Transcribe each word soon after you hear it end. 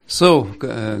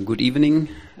Good evening,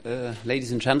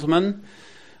 ladies and gentlemen.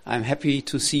 I'm happy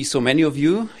to see so many of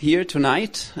you here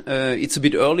tonight. It's a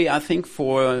bit early, I think,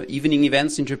 for evening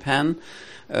events in Japan,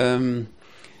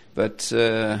 but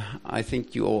I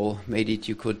think you all made it.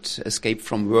 You could escape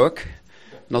from work.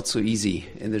 Not so easy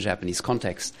in the Japanese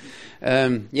context.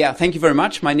 Thank you very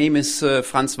much. My name is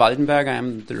Franz Waldenberger.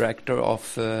 I'm the director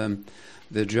of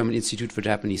the German Institute for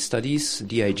Japanese Studies,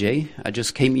 DIJ. I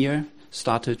just came here,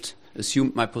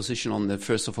 assumed my position on the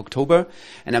 1st of October,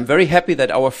 and I'm very happy that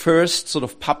our first sort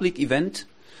of public event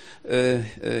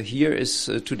here is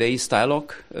today's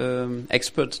dialogue,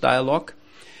 expert dialogue.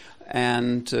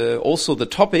 And also the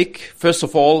topic, first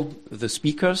of all, the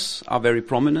speakers are very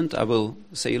prominent. I will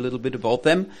say a little bit about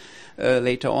them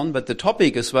later on, but the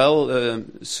topic as well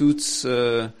suits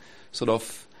sort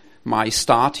of my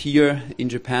start here in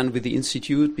Japan with the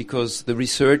Institute, because the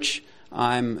research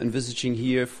I'm envisaging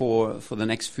here for the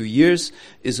next few years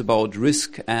is about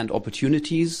risk and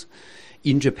opportunities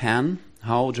in Japan,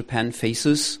 how Japan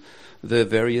faces the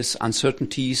various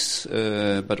uncertainties,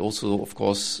 but also, of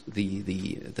course,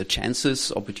 the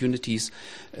chances, opportunities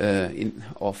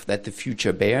of that the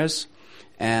future bears.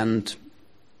 And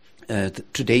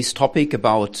today's topic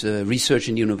about research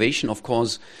and innovation, of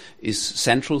course, is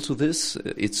central to this.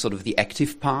 It's sort of the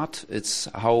active part. It's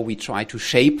how we try to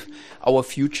shape our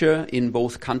future in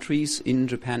both countries, in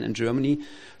Japan and Germany,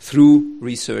 through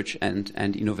research and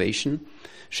innovation.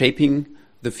 Shaping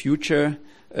the future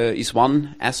is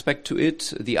one aspect to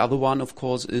it. The other one, of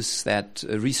course, is that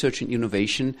research and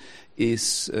innovation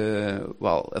is,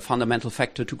 a fundamental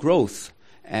factor to growth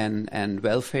and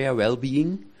welfare,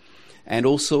 well-being. And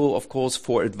also, of course,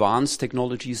 for advanced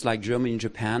technologies like Germany and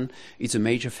Japan, it's a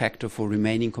major factor for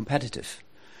remaining competitive.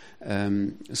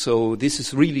 So this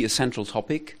is really a central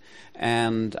topic.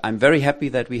 And I'm very happy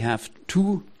that we have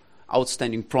two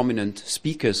outstanding prominent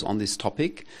speakers on this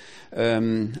topic.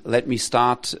 Let me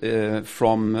start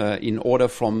in order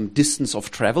from distance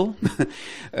of travel.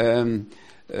 Dietmar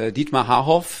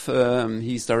Haarhoff,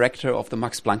 he's director of the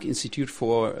Max Planck Institute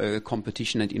for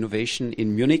Competition and Innovation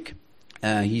in Munich.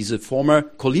 He's a former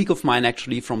colleague of mine,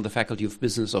 actually, from the Faculty of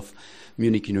Business of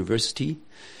Munich University.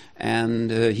 And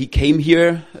he came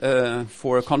here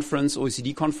for a conference,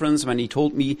 OECD conference. When he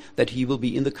told me that he will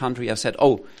be in the country, I said,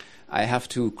 I have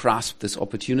to grasp this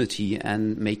opportunity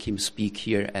and make him speak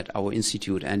here at our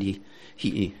institute. And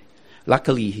he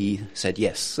luckily, he said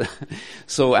yes.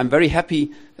 So I'm very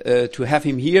happy to have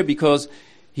him here, because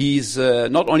he's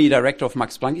not only director of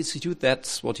Max Planck Institute,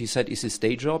 that's what he said is his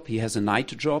day job. He has a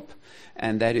night job,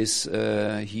 and that is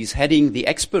he's heading the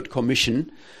expert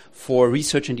commission for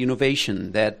research and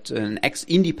innovation, that an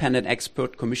independent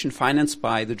expert commission financed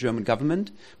by the German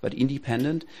government, but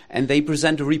independent, and they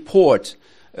present a report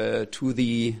to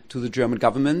the German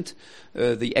government.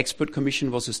 The expert commission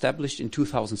was established in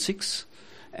 2006.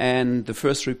 And the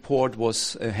first report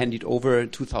was handed over in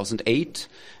 2008,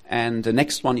 and the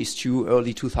next one is due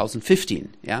early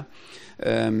 2015. Yeah,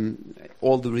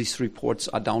 all these reports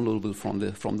are downloadable from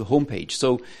the homepage.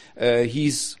 So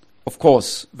he's, of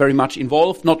course, very much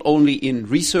involved, not only in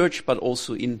research but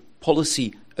also in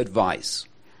policy advice.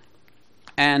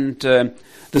 And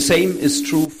the same is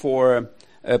true for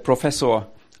Professor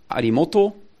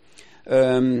Arimoto.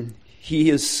 He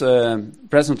is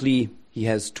presently. He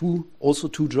has two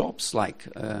jobs, like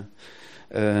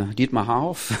Dietmar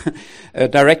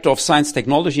Haarhoff, Director of Science,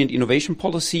 Technology and Innovation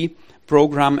Policy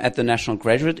Program at the National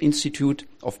Graduate Institute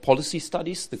of Policy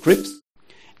Studies, the CRIPS,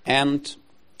 and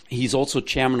he's also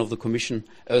chairman of the commission.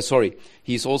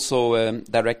 He's also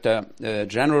Director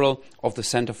General of the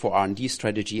Center for R&D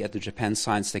Strategy at the Japan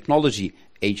Science Technology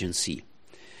Agency.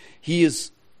 He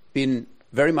has been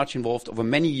very much involved over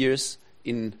many years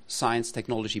in science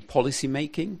technology policy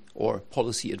making or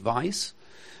policy advice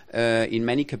in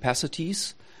many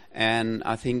capacities. And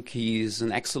I think he's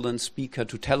an excellent speaker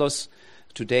to tell us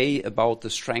today about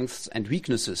the strengths and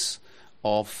weaknesses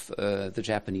of the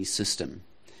Japanese system.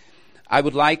 I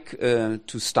would like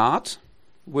to start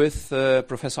with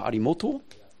Professor Arimoto,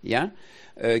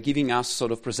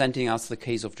 presenting us the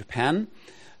case of Japan.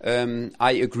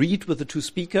 I agreed with the two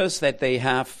speakers that they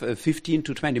have 15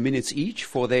 to 20 minutes each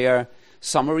for their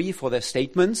summary, for their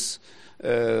statements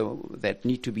that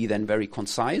need to be then very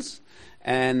concise.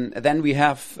 And then we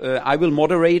have, I will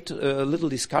moderate a little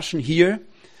discussion here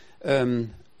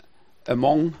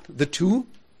among the two.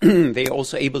 They are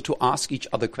also able to ask each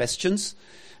other questions,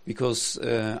 because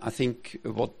I think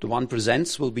what the one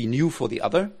presents will be new for the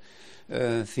other.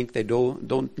 I think they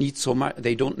don't need so much.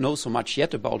 They don't know so much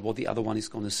yet about what the other one is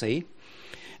going to say.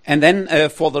 And then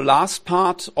for the last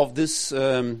part of this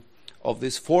of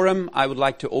this forum, I would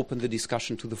like to open the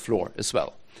discussion to the floor as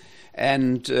well.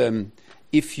 And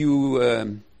if you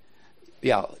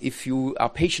are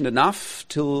patient enough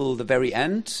till the very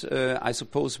end, I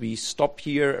suppose we stop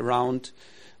here around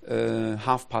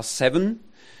 7:30.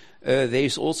 There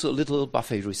is also a little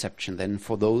buffet reception then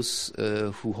for those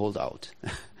who hold out.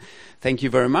 Thank you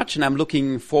very much, and I'm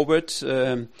looking forward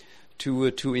to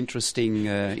interesting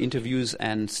interviews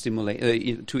and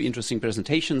to interesting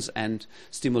presentations and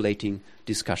stimulating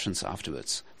discussions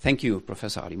afterwards. Thank you,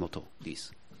 Professor Arimoto,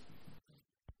 please.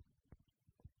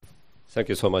 Thank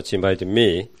you so much for inviting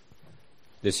me.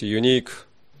 This unique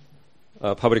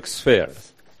public sphere.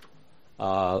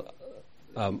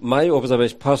 My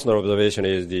personal observation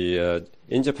is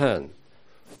in Japan,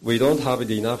 we don't have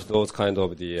enough those kind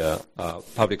of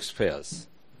public spheres,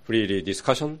 freely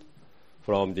discussion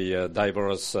from the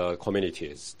diverse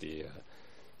communities.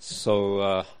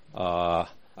 So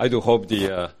I do hope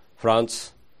the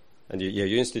France and the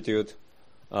EU Institute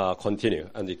continue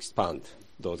and expand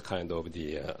those kind of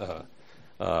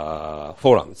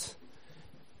forums.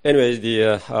 Anyway,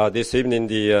 this evening,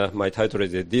 my title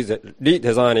is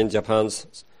Redesigning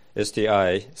Japan's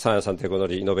STI, Science and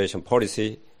Technology Innovation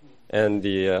Policy, and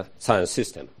the Science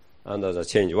System under the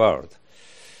Changed World.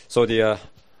 So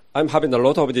I'm having a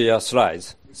lot of the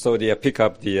slides, so pick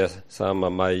up some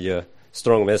of my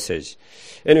strong message.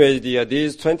 Anyway,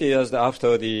 these 20 years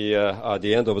after the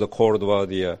end of the Cold War,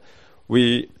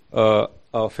 we are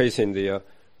facing the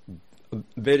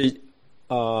very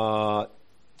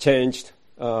changed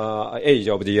age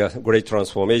of the great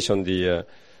transformation.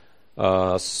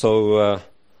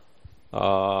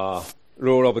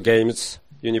 Role of games,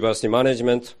 university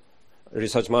management,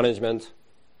 research management,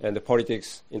 and the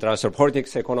politics, international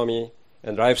politics, economy,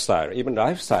 and lifestyle. Even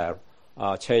lifestyle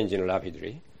are changing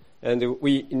rapidly, and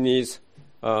we need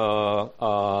not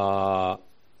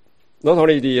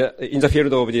only in the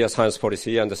field of the science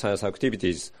policy and the science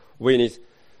activities, we need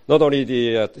not only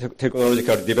the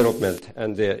technological development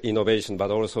and the innovation,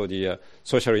 but also the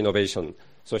social innovation.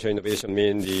 Social innovation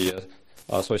means the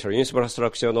social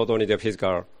infrastructure, not only the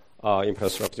physical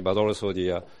infrastructure, but also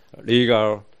the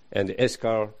legal and the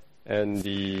ethical and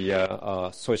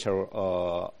the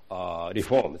social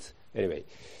reforms. Anyway,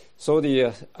 so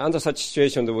under such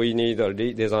situation, we need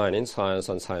redesigning science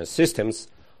and science systems.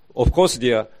 Of course,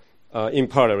 in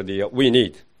parallel, we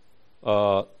need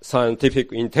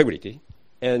scientific integrity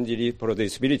and the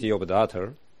reproducibility of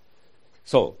data.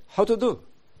 So, how to do?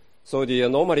 So,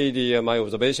 normally my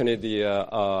observation is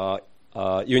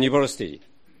university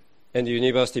and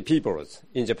university peoples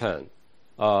in Japan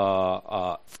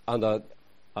under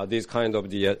this kind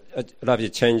of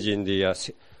rapid change in the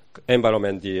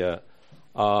environment.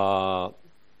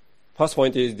 First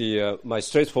point is my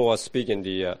straightforward speaking,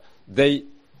 they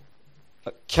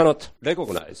cannot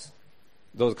recognize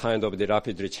those kind of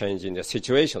rapidly changing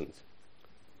situations.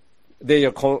 They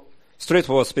are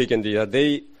straightforward speaking,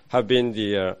 they have been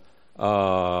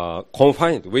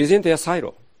confined within their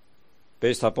silo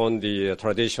based upon the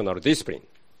traditional discipline.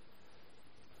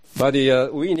 But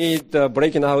we need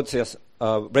breaking down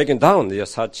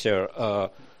such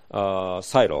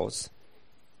silos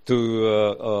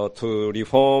to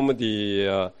reform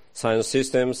the science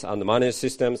systems and management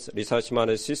systems, research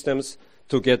management systems,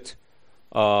 to get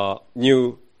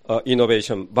new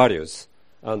innovation values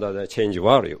under the change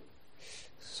value.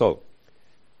 So,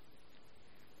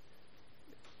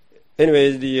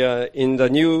 anyway, in the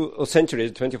new century,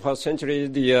 21st century,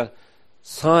 the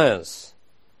science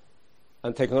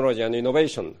and technology and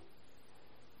innovation,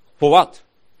 for what?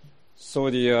 So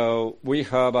we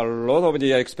have a lot of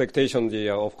the expectation.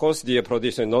 Of course, the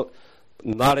producing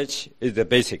knowledge is the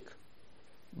basic,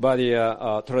 but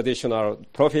the traditional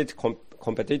profit,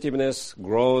 competitiveness,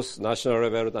 growth, national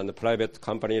level and private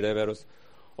company levels.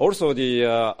 Also,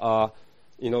 the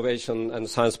innovation and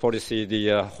science policy,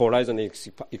 the horizon is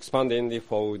expanding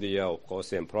for of course,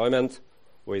 the employment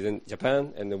within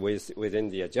Japan and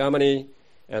within Germany,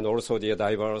 and also the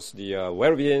diverse,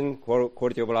 well-being,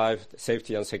 quality of life,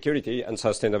 safety and security, and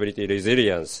sustainability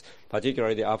resilience,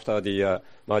 particularly after the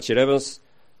March 11th,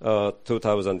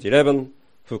 2011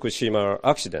 Fukushima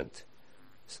accident.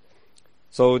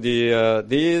 So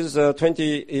these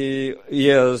 20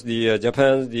 years,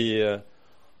 Japan,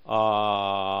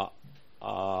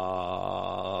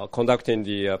 conducting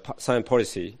the science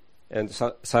policy and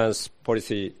science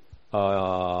policy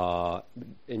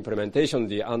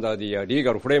implementation under the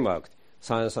legal framework,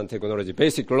 Science and Technology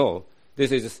Basic Law.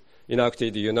 This is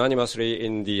enacted unanimously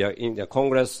in the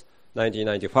Congress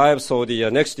 1995. So the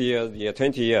next year,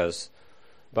 20 years.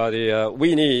 But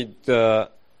we need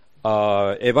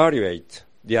evaluate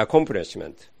the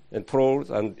accomplishment and pros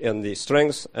and the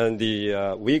strengths and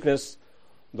the weakness,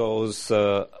 those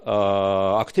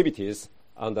activities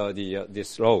under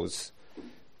these laws.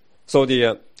 So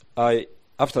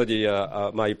after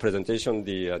my presentation,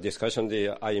 the discussion,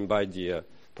 I invite the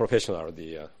professional,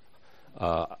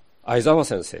 Aizawa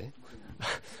Sensei,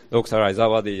 Dr.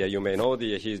 Aizawa. You may know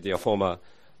he's the former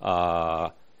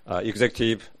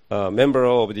executive member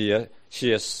of the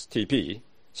CSTP.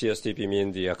 CSTP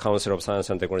means the Council of Science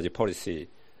and Technology Policy,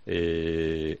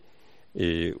 which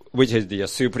is the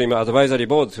supreme advisory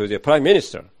board to the Prime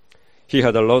Minister. He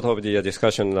had a lot of the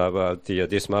discussion about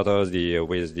these matters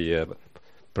with the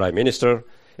Prime Minister.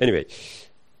 Anyway,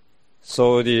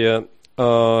 so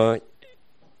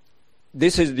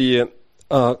this is the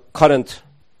current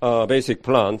basic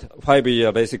plan,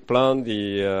 5-year basic plan.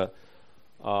 The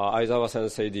Aizawa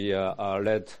Sensei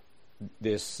led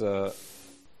this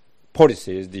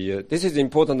policies. This is the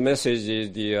important message. Is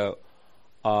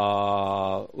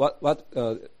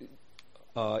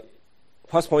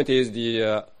first point is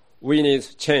we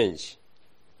need change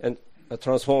and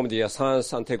transform the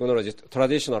science and technology,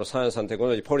 traditional science and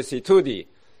technology policy to the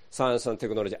science and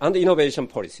technology and innovation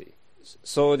policy.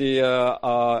 So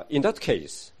in that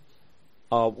case,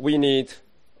 we need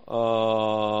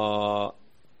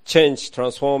change,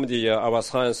 transform our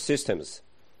science systems,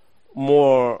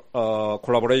 more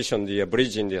collaboration,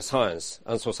 bridging the science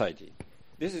and society.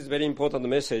 This is very important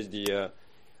message. The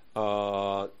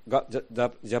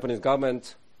Japanese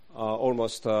government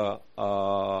almost 3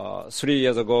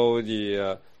 years ago,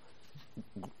 the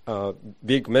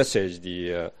big message,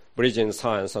 the bridging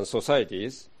science and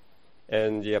societies,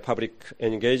 and the public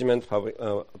engagement,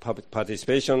 public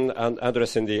participation, and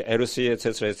addressing the LC,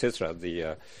 etc., etc.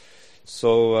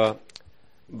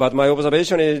 But my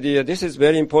observation is this is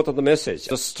very important message.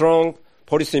 A strong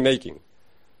policy making,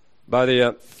 but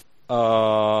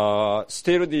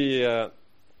still the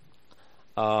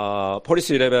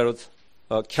policy levels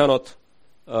cannot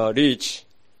reach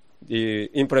the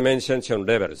implementation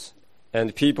levels,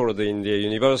 and people in the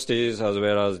universities as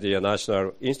well as the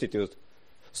national institute.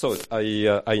 So I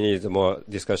need more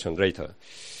discussion later.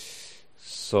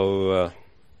 So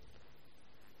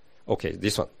okay,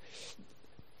 this one.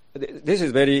 This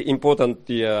is very important.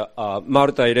 The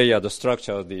multi-layered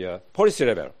structure, the policy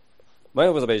level. My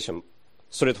observation,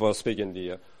 straightforward speaking,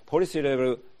 the policy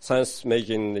level science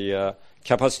making the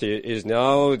capacity is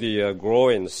now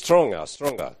growing stronger.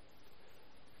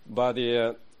 But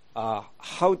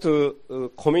how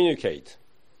to communicate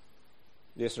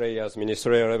these layers,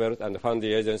 ministerial level and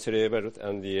funding agency level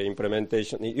and the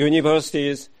implementation,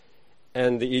 universities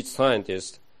and each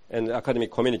scientist and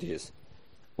academic communities,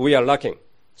 we are lacking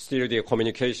still the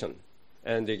communication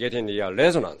and getting the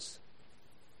resonance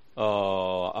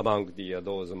among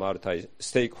those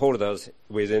multi-stakeholders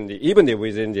even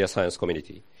within the science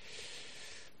community.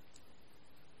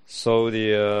 So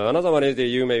another one is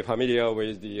you may be familiar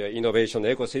with the innovation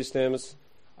ecosystems.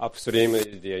 Upstream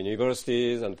is the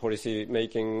universities and policy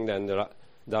making, and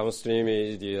downstream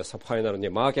is the final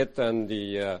market and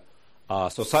the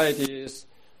societies.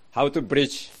 How to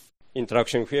bridge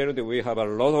interaction field? We have a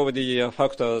lot of the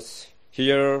factors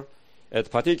here,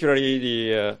 and particularly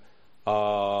the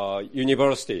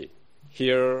university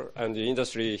here and the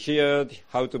industry here.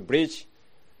 How to bridge,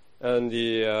 and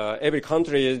every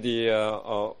country is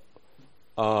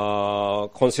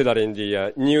considering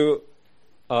the new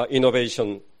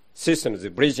innovation systems, the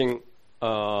bridging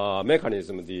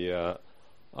mechanism.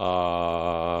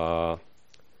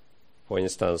 For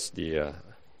instance,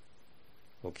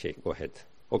 okay, go ahead.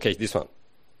 Okay, this one.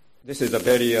 This is a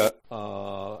very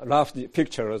rough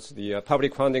pictures, the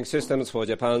public funding systems for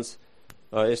Japan's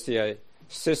STI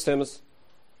systems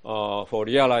for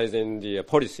realizing the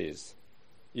policies.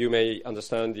 You may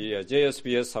understand the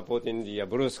JSPS supporting the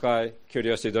blue sky,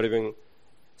 curiosity-driven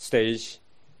stage.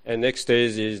 And next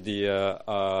stage is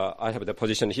I have the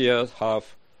position here,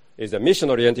 half is the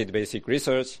mission-oriented basic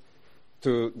research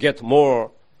to get more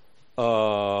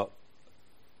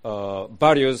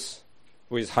values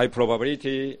with high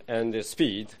probability and the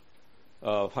speed,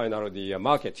 find out the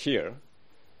market here.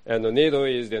 And the NIDO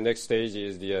is the next stage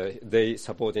is they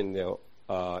supporting the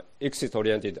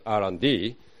exit-oriented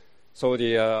R&D. So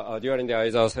during the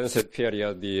Aizawa Sensei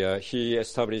period, he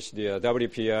established the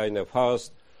WPI in the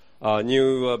first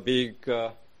new big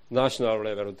national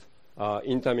level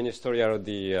interministerial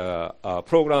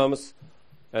programs,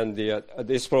 and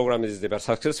this program is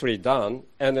successfully done.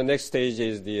 And the next stage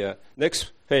is the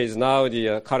next phase. Now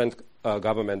the current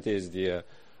government is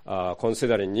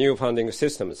considering new funding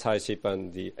systems, SIP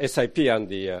and the SIP and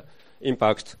the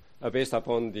impact based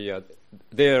upon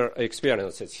their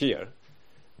experiences here.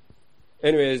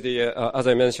 anyways, as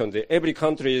I mentioned, every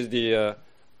country is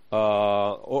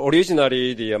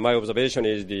originally my observation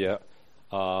is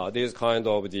this kind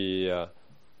of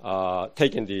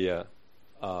taking the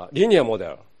linear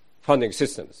model funding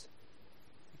systems.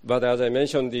 But as I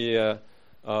mentioned,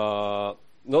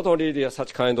 not only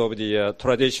such kind of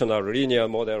traditional linear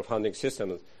model funding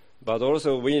systems, but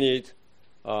also we need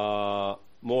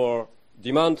more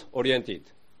demand-oriented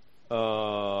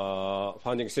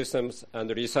funding systems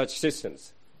and research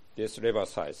systems. This level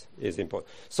size is important.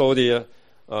 So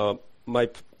my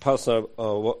personal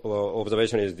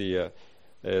observation is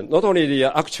not only the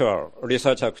actual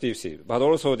research activity, but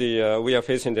also we are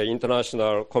facing the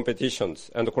international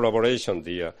competitions and collaboration,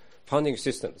 the funding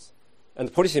systems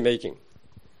and policy making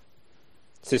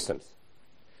systems.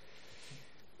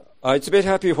 It's very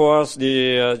happy for us,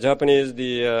 the Japanese,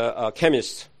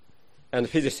 chemists and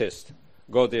physicists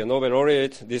got the Nobel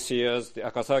laureate this year, the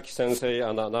Akasaki sensei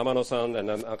and Namano-san and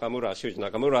Nakamura, Shuji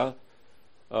Nakamura.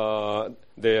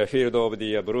 The field of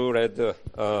the blue-red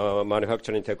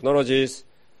manufacturing technologies.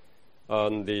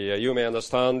 And you may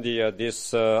understand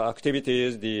these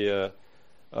activities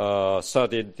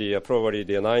started probably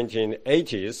the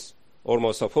 1980s,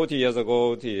 almost 40 years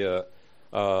ago,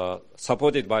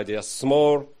 supported by the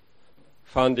small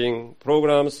funding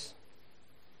programs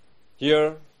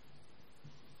here.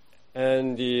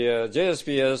 And the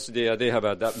JSPS, they have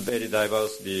a very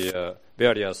diverse,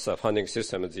 various funding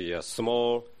systems, the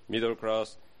small, middle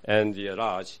class, and the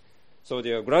large. So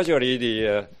gradually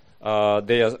their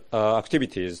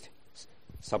activities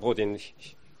supporting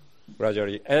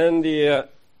gradually. And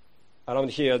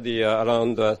around here,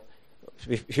 around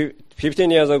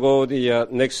 15 years ago, the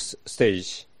next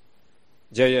stage,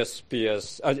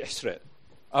 JSPS,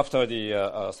 after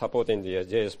supporting the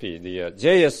JSP, the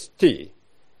JST,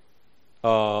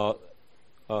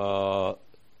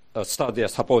 start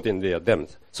supporting them.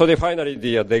 So they finally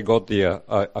they got the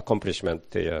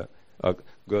accomplishment, a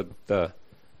good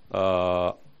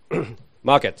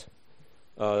market.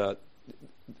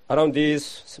 Around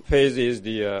these phases,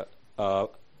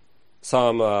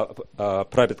 some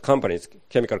private companies,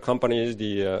 chemical companies,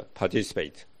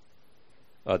 participate.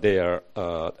 Their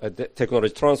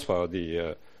technology transfer,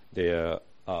 their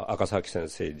Akasaki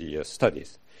sensei,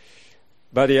 studies.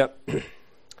 But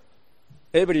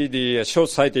every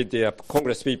short-sighted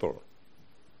Congress people,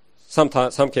 some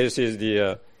cases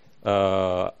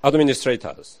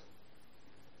administrators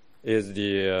is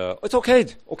it's okay.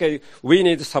 We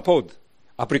need support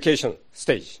application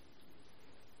stage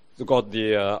to got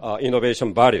the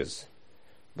innovation values,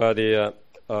 but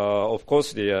of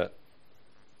course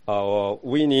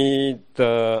we need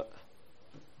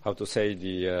how to say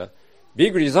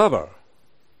big reservoir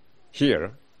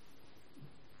here.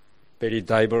 Very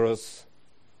diverse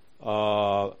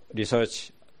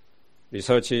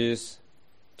researches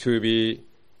to be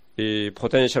the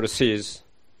potential seeds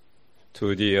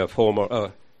to the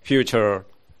former future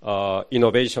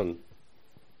innovation,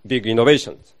 big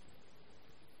innovations.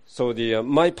 So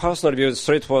my personal view,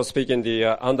 straightforward speaking,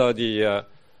 under the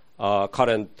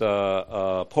current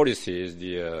policies,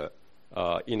 the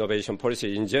innovation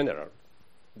policy in general,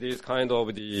 these kind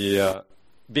of the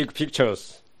big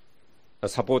pictures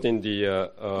supporting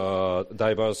the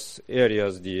diverse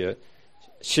areas, the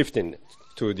shifting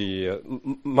to the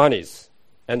monies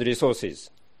and resources,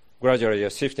 gradually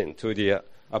shifting to the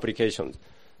applications.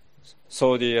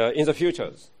 So in the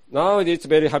future, now it's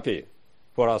very happy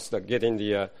for us that getting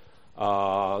the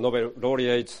Nobel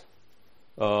laureate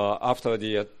after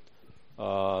the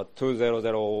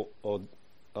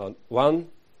 2001.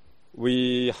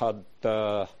 We had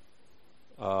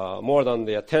more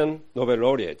than 10 Nobel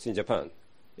laureates in Japan.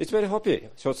 It's very happy,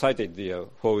 short-sighted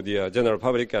for the general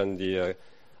public and the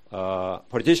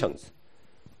politicians.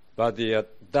 But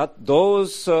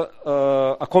those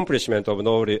accomplishments of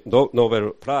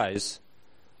Nobel Prize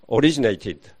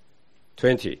originated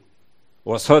 20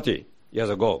 or 30 years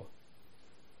ago,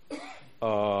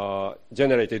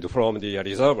 generated from the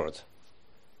reservoirs.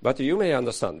 But you may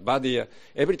understand. But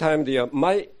every time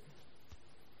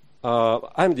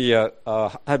I've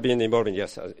been involved in,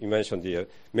 yes, as you mentioned,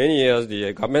 many years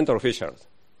the governmental officials.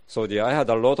 So I had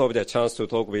a lot of the chance to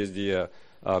talk with the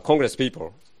Congress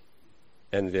people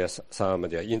and some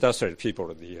industrial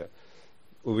people.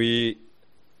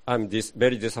 I'm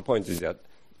very disappointed that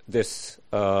this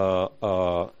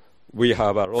we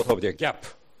have a lot of the gap.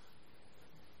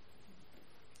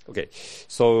 Okay,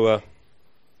 so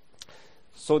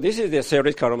this is the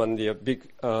theoretical and the big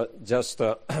just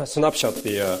snapshot.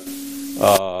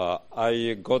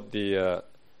 I got the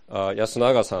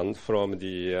Yasunaga-san from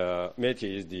the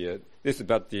METI. This is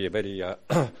but the very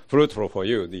fruitful for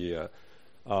you.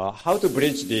 how to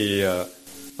bridge the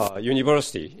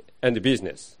university and the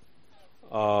business.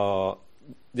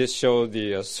 This shows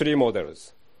the three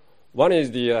models. One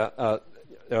is the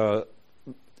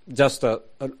just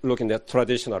looking at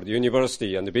traditional the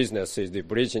university and the business is the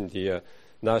bridging the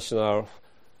National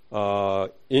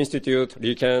Institute,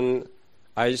 RIKEN,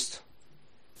 ICE,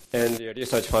 and the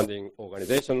research funding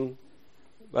organization.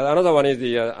 But another one is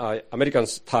the American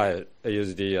style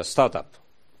is the startup,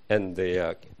 and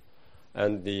the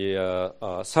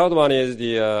third one is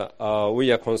the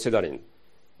we are considering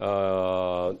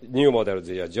new models,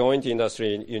 the joint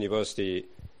industry university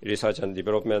research and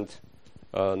development,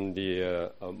 and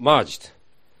the merged.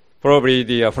 Probably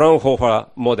the Fraunhofer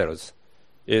models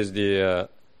is the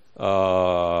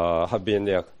have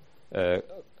been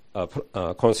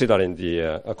considered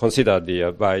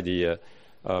by the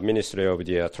Ministry of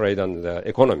the Trade and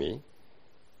Economy.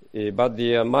 But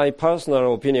my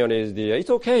personal opinion is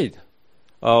it's okay.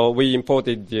 We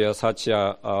imported such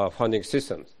funding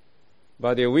systems,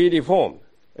 but we reformed,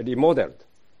 remodeled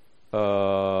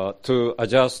to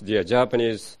adjust the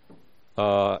Japanese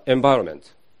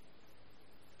environment.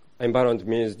 Environment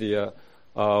means we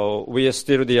are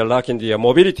still lacking the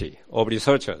mobility of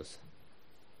researchers,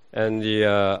 and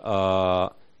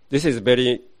this is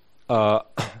very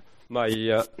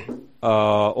my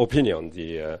opinion.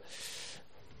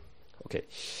 Okay,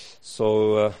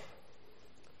 so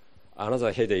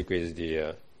another headache is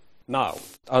now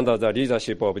under the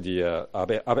leadership of the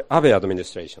Abe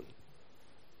administration.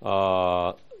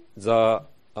 The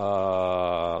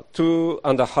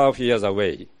 2.5 years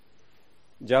away,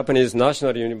 Japanese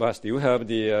National University, you have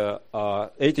the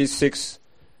 86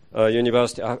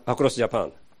 university across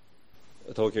Japan,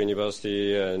 Tokyo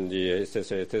University and the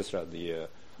etc. etc. The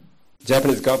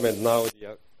Japanese government now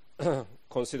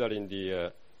considering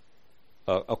the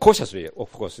cautiously,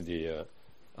 of course, the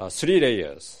 3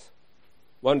 layers.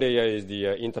 One layer is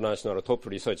the international top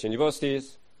research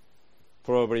universities,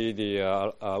 probably the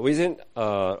within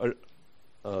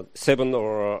 7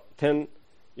 or 10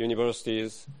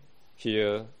 universities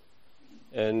here,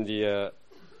 and the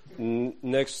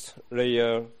next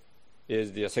layer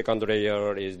is the second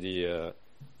layer is the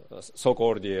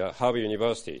so-called the Harvard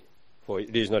University for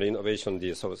regional innovation.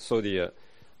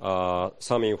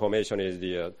 Some information is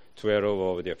the 12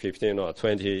 of the 15 or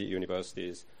 20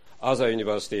 universities. Other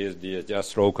universities,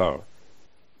 just local.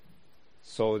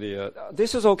 So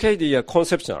this is okay, the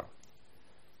conceptual,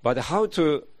 but how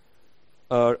to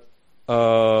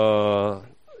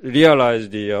realize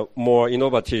the more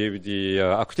innovative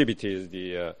activities?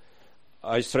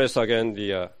 I stress again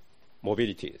the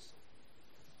mobilities.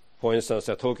 For instance,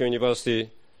 Tokyo University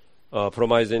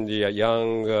promising the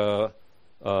young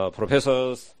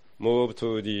professors move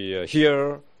to the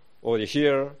here or the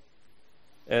here,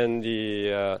 and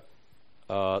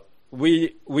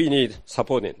we need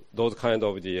supporting those kind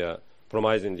of the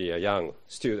promising the young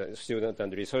students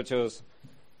and researchers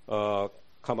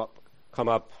come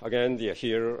up again the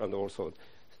here, and also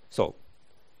so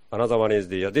another one is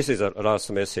this is the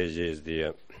last message is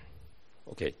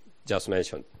okay, just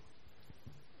mentioned.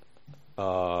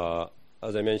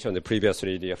 As I mentioned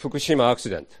previously, the Fukushima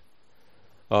accident,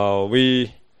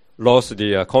 we lost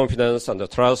the confidence and the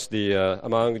trust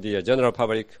among the general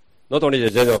public, not only the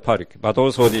general public, but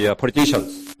also the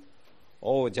politicians.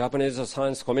 Japanese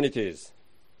science communities.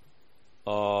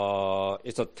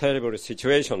 It's a terrible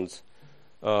situation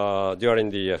during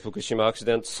the Fukushima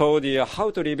accident. So how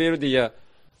to rebuild the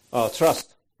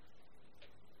trust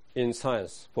in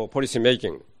science for policy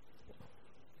making.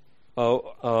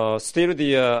 Still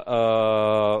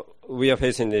we are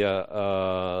facing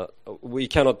we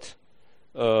cannot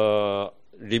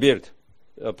rebuild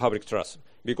public trust,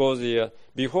 because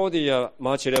before the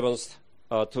March 11th,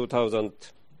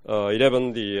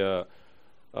 2011,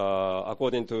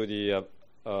 according to the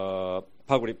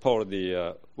public poll,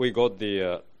 we got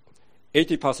the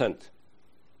 80%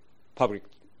 public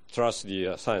trust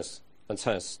the science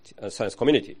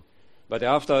community. But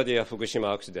after the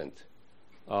Fukushima accident,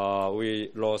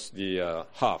 we lost the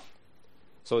half.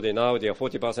 So now the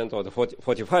 40% or the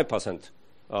 45%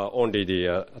 only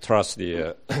the trust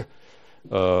the.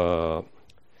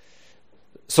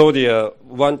 So the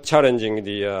one challenging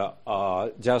the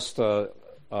just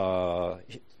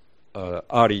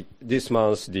early this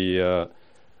month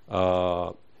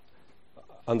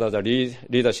under the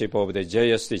leadership of the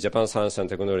JST, Japan Science and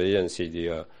Technology Agency,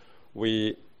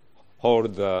 we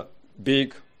hold the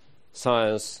big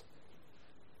science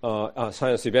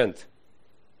event.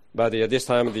 But this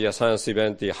time the science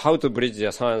event, how to bridge the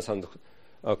science and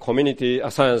community,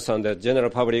 science and the general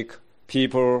public,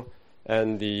 people,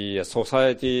 and the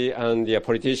society and the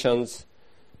politicians,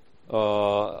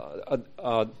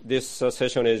 this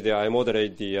session is I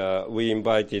moderate we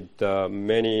invited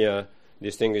many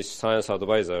distinguished science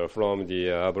advisors from the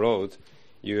abroad,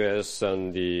 U.S.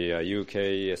 and the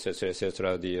U.K., etc.,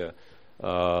 etc.,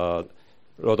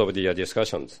 lot of the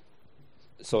discussions.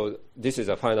 So this is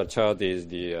the final chart is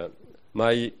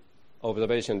my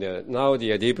observation there. Now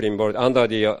deeply involved under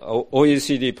the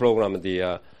OECD program,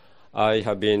 I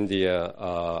have been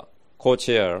the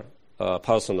co-chair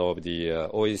person of the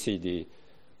OECD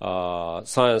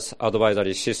Science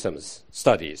Advisory Systems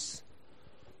Studies.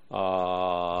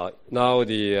 Now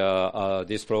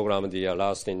this program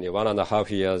lasting 1.5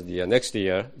 years. Next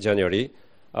year, January,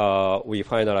 we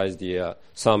finalize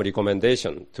some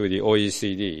recommendation to the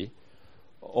OECD.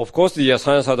 Of course, the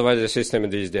science advisory system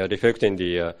is reflecting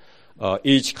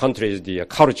each country's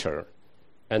culture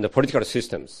and the political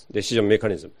systems, decision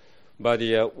mechanism. But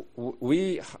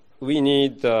we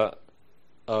need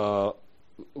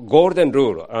golden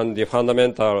rule and the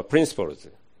fundamental principles.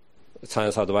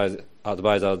 Science advisors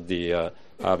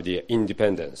have the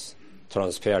independence,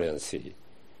 transparency,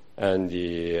 and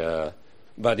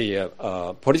but the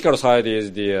political side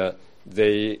is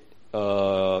they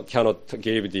cannot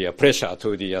give the pressure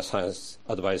to the science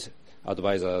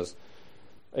advisors.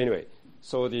 Anyway,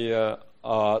 so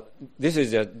this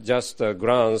is just a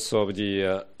glance of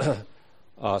the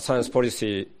science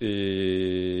policy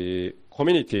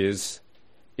communities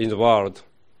in the world,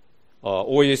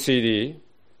 OECD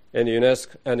and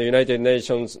UNESCO and the United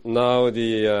Nations. Now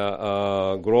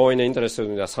the growing interest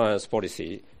in the science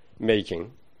policy making,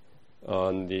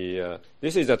 and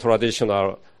this is the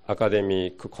traditional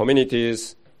academic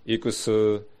communities,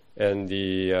 ICUS, and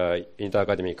the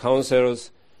inter-academic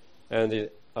councils, and the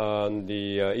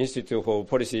Institute for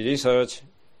Policy Research.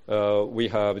 We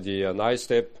have the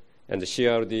NICEP and the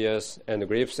CRDS and the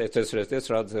GRIPS, etc.,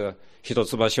 etc. The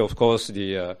Hitotsubashi, of course,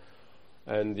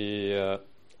 and the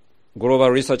Global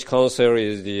Research Council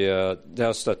is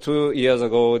just 2 years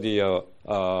ago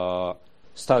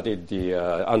started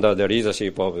under the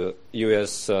leadership of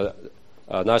U.S.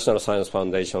 National Science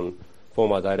Foundation,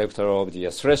 former director of the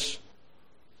SRESH.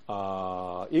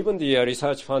 Even the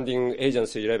research funding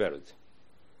agency level,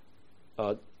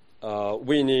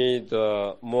 we need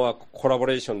more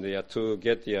collaboration there to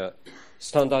get the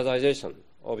standardization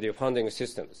of the funding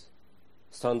systems.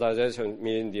 Standardization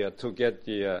means to get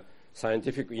the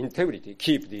scientific integrity,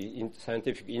 keep the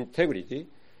scientific integrity,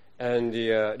 and the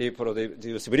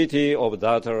reproducibility of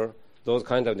data, those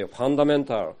kind of the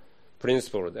fundamental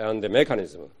principles and the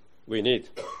mechanism we need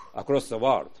across the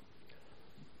world.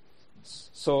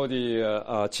 So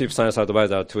the chief science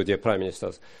advisor to the prime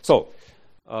ministers. So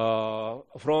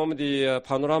from the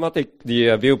panoramic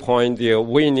viewpoint,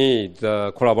 we need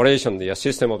collaboration, the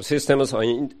system of systems,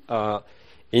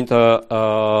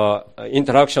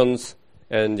 interactions,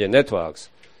 and the networks.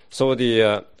 So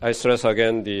I stress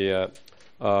again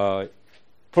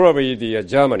probably the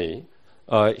Germany,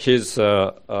 his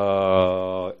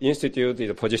institute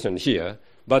is positioned here,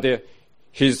 but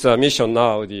his mission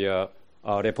now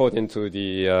reporting to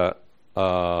the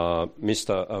Ms.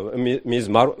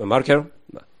 Merkel.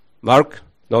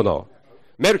 Merkel.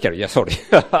 Yeah, sorry.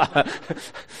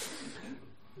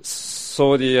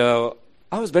 So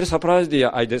I was very surprised.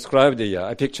 I described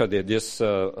I pictured this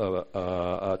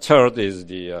chart is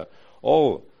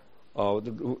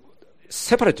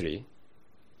separately,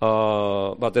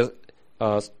 but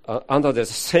under the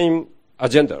same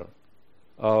agenda.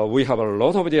 We have a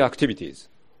lot of the activities.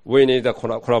 We need the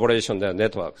collaboration, the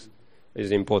networks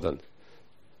is important.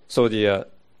 So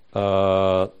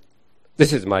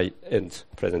this is my end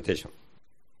presentation.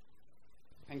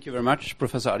 Thank you very much,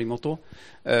 Professor Arimoto,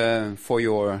 for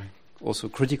your also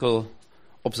critical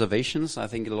observations. I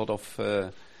think a lot of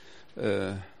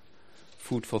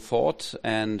food for thought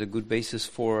and a good basis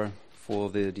for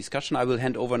the discussion. I will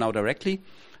hand over now directly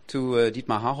to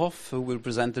Dietmar Harhoff, who will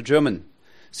present the German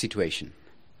situation.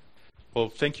 Well,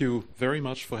 thank you very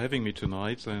much for having me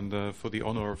tonight and for the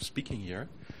honor of speaking here.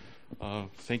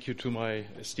 Thank you to my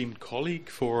esteemed colleague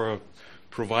for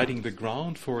providing the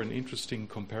ground for an interesting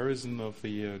comparison of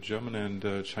the German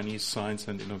and Chinese science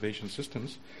and innovation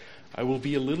systems. I will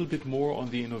be a little bit more on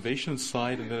the innovation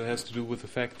side, and that has to do with the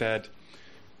fact that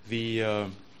the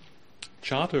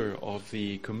charter of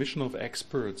the Commission of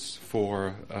Experts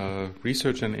for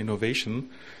Research and Innovation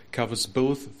covers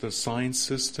both the science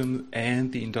system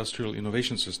and the industrial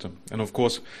innovation system. And of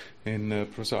course, in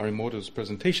Professor Arimoto's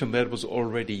presentation, that was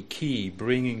already key,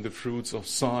 bringing the fruits of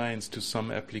science to some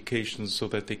applications so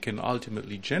that they can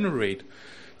ultimately generate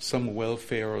some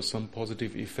welfare or some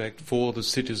positive effect for the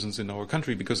citizens in our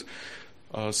country. Because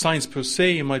Science per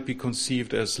se might be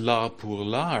conceived as l'art pour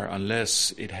l'art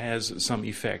unless it has some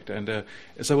effect. And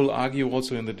as I will argue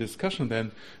also in the discussion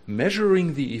then,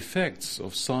 measuring the effects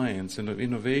of science and of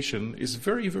innovation is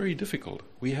very, very difficult.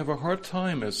 We have a hard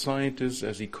time as scientists,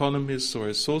 as economists, or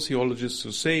as sociologists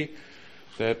to say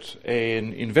that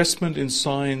an investment in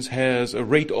science has a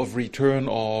rate of return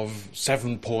of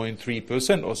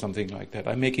 7.3% or something like that.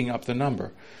 I'm making up the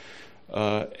number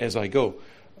as I go.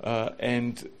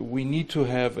 And we need to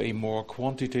have a more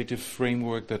quantitative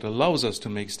framework that allows us to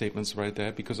make statements right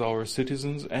there, because our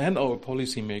citizens and our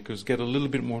policymakers get a little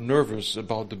bit more nervous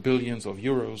about the billions of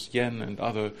euros, yen, and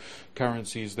other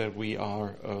currencies that we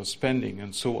are spending,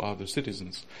 and so are the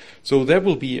citizens. So there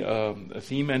will be a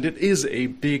theme, and it is a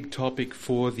big topic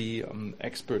for the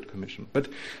expert commission. But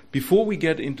before we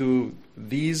get into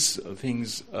these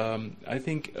things, I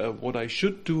think what I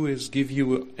should do is give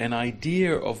you an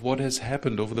idea of what has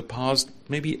happened over the past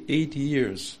maybe 8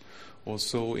 years or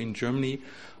so in Germany,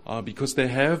 because there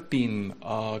have been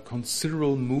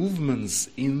considerable movements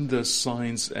in the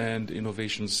science and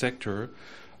innovation sector.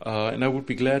 And I would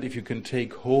be glad if you can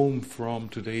take home from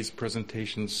today's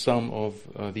presentation some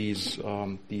of these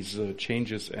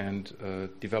changes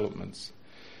and developments.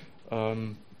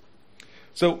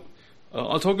 So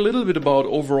I'll talk a little bit about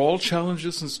overall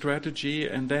challenges and strategy,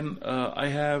 and then I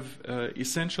have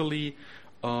essentially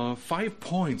 5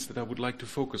 points that I would like to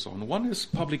focus on. One is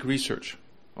public research,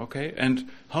 okay, and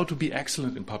how to be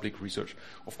excellent in public research.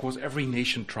 Of course, every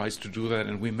nation tries to do that,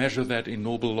 and we measure that in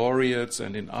Nobel laureates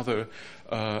and in other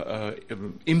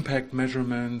impact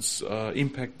measurements,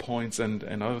 impact points,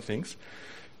 and other things.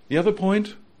 The other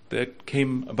point that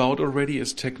came about already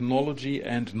is technology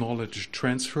and knowledge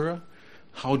transfer.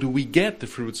 How do we get the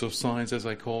fruits of science, as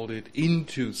I called it,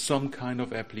 into some kind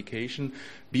of application,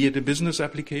 be it a business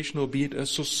application or be it a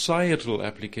societal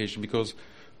application? Because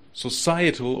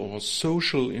societal or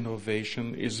social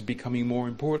innovation is becoming more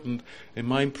important, and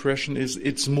my impression is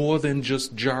it's more than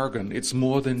just jargon. It's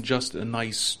more than just a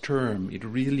nice term. It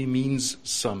really means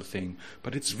something,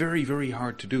 but it's very, very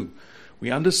hard to do. We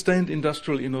understand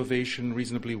industrial innovation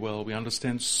reasonably well. We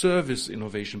understand service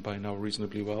innovation by now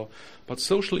reasonably well. But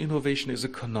social innovation is a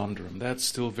conundrum. That's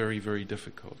still very, very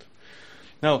difficult.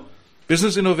 Now,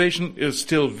 business innovation is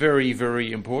still very,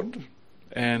 very important.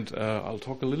 And I'll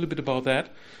talk a little bit about that.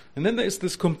 And then there's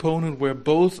this component where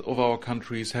both of our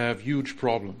countries have huge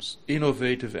problems.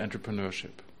 Innovative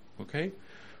entrepreneurship. Okay?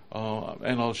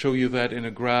 And I'll show you that in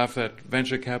a graph that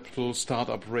venture capital,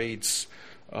 startup rates,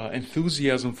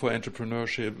 enthusiasm for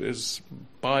entrepreneurship is,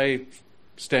 by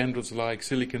standards like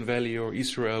Silicon Valley or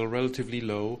Israel, relatively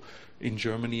low in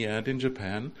Germany and in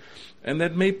Japan. And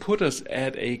that may put us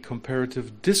at a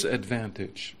comparative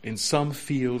disadvantage in some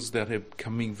fields that are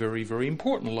becoming very, very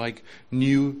important, like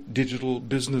new digital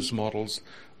business models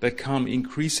that come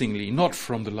increasingly not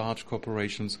from the large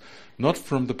corporations, not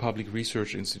from the public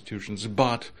research institutions,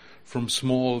 but from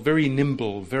small, very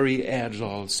nimble, very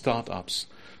agile startups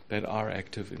that are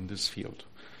active in this field.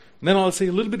 And then I'll say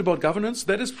a little bit about governance.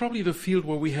 That is probably the field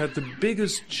where we had the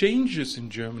biggest changes in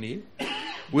Germany,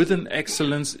 with an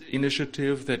excellence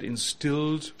initiative that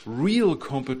instilled real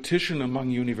competition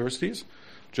among universities.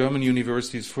 German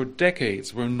universities for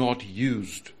decades were not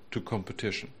used to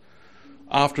competition.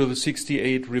 After the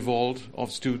 '68 revolt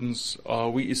of students,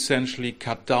 we essentially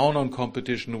cut down on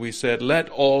competition. We said, let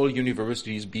all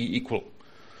universities be equal.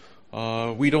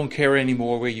 We don't care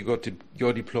anymore where you got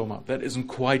your diploma. That isn't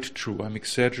quite true. I'm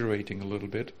exaggerating a little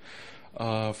bit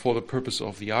for the purpose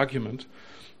of the argument.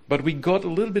 But we got a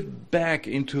little bit back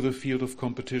into the field of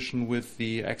competition with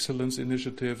the Excellence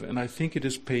Initiative, and I think it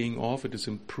is paying off. It is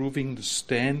improving the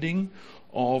standing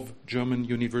of German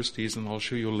universities, and I'll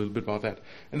show you a little bit about that.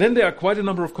 And then there are quite a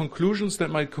number of conclusions that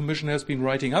my commission has been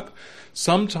writing up,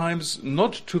 sometimes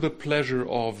not to the pleasure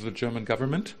of the German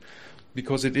government,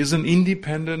 because it is an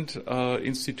independent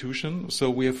institution, so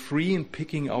we are free in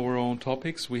picking our own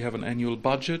topics. We have an annual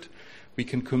budget. We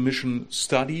can commission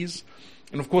studies.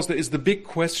 And of course, there is the big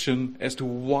question as to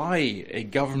why a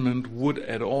government would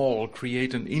at all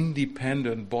create an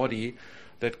independent body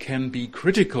that can be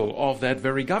critical of that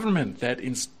very government that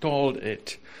installed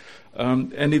it.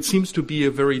 And it seems to be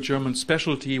a very German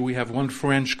specialty. We have one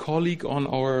French colleague on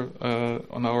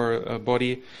our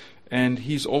body, and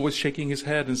he's always shaking his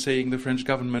head and saying the French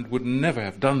government would never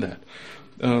have done that.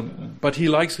 But he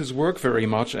likes his work very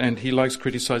much, and he likes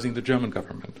criticizing the German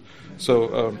government.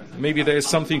 So maybe there is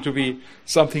something to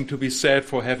be said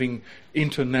for having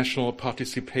international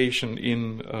participation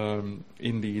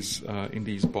in these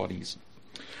bodies.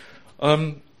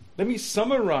 Let me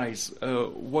summarize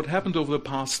what happened over the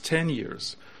past 10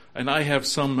 years. And I have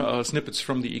some snippets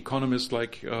from The Economist,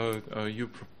 like you,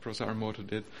 Professor Arimoto,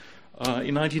 did.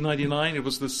 In 1999, it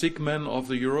was the sick man of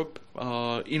the Europe,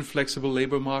 inflexible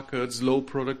labor markets, low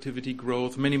productivity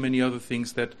growth, many other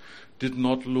things that did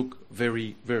not look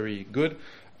very, very good.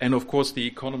 And of course, the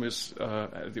economists,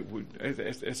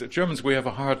 as Germans, we have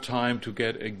a hard time to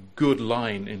get a good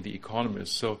line in The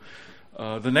Economist. So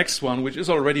the next one, which is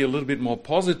already a little bit more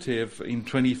positive in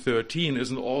 2013,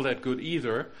 isn't all that good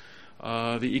either.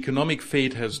 The economic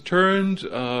fate has turned,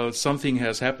 something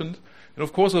has happened. And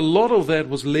of course, a lot of that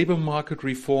was labor market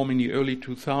reform in the early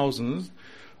 2000s,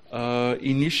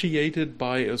 initiated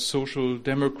by a social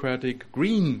democratic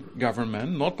green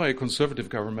government, not by a conservative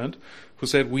government, who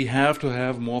said we have to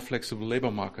have more flexible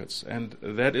labor markets. And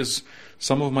that is,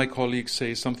 some of my colleagues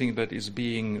say, something that is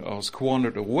being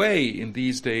squandered away in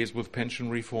these days with pension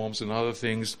reforms and other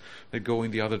things that go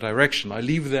in the other direction. I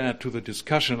leave that to the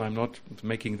discussion. I'm not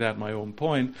making that my own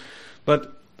point.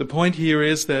 But the point here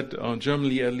is that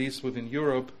Germany, at least within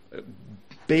Europe,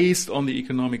 based on the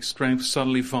economic strength,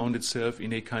 suddenly found itself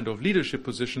in a kind of leadership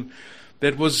position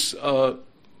that was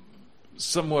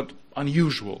somewhat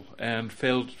unusual, and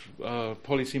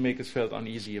policymakers felt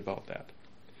uneasy about that.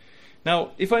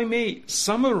 Now, if I may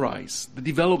summarize the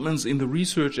developments in the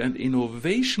research and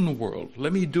innovation world,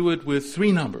 let me do it with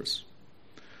 3 numbers.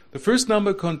 The first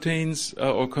number concerns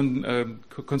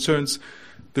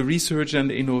the research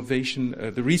and innovation,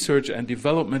 the research and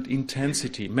development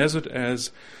intensity, measured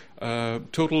as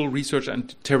total research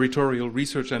and territorial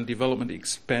research and development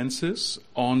expenses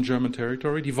on German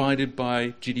territory divided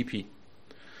by GDP.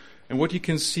 And what you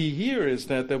can see here is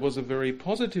that there was a very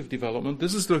positive development.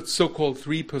 This is the so-called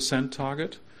 3%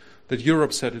 target that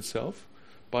Europe set itself.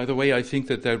 By the way, I think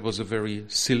that that was a very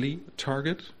silly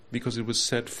target because it was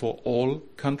set for all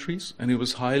countries, and it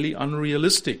was highly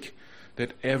unrealistic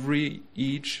that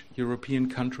each European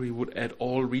country would at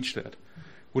all reach that.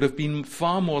 Would have been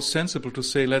far more sensible to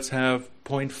say let's have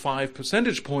 0.5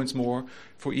 percentage points more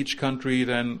for each country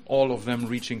than all of them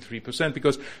reaching 3%,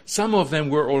 because some of them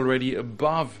were already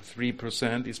above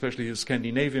 3%, especially the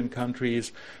Scandinavian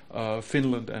countries,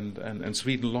 Finland and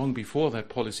Sweden, long before that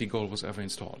policy goal was ever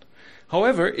installed.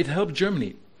 However, it helped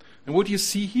Germany. And what you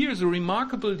see here is a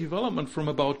remarkable development from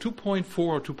about 2.4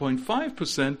 or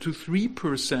 2.5% to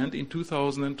 3% in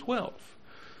 2012.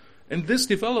 And this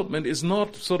development is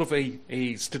not sort of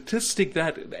a statistic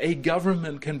that a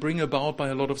government can bring about by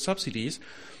a lot of subsidies.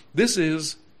 This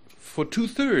is, for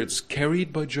 2/3,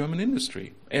 carried by German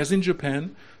industry. As in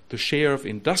Japan, the share of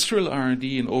industrial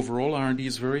R&D and overall R&D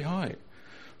is very high.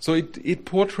 So it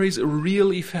portrays a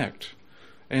real effect.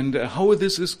 And how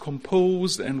this is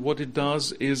composed and what it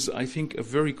does is, I think, a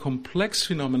very complex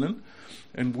phenomenon.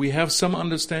 And we have some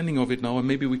understanding of it now, and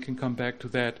maybe we can come back to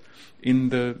that in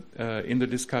the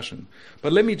discussion.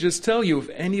 But let me just tell you, if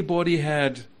anybody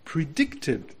had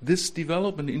predicted this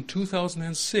development in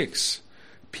 2006,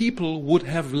 people would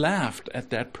have laughed at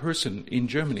that person in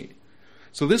Germany.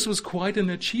 So this was quite an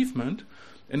achievement,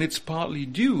 and it's partly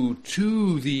due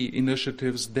to the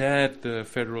initiatives that the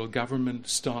federal government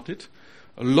started.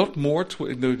 A lot more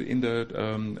in the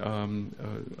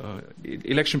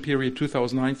election period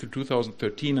 2009 through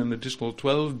 2013, an additional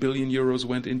 12 billion euros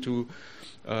went into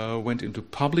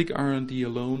public R&D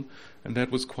alone, and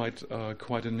that was quite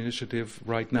an initiative.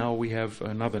 Right now we have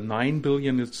another 9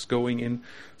 billion that's going in.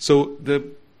 So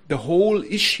the whole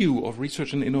issue of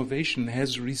research and innovation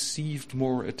has received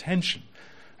more attention.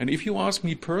 And if you ask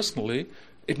me personally,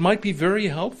 it might be very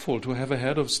helpful to have a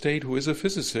head of state who is a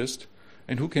physicist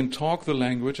and who can talk the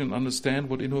language and understand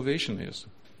what innovation is.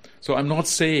 So I'm not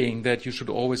saying that you should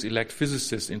always elect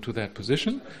physicists into that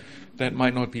position. That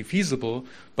might not be feasible,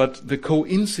 but the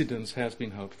coincidence has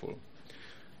been helpful.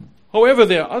 However,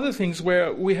 there are other things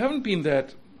where we haven't been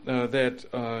that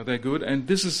good, and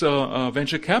this is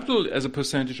venture capital as a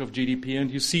percentage of GDP, and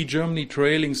you see Germany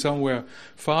trailing somewhere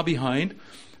far behind.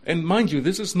 And mind you,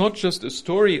 this is not just a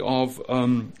story of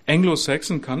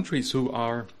Anglo-Saxon countries who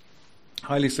are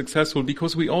highly successful,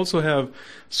 because we also have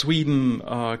Sweden,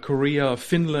 Korea,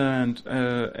 Finland,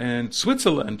 and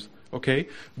Switzerland,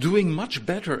 doing much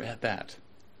better at that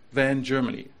than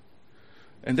Germany.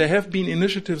 And there have been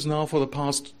initiatives now for the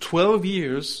past 12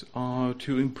 years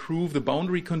to improve the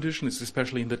boundary conditions,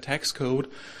 especially in the tax code,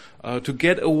 to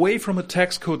get away from a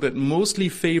tax code that mostly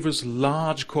favors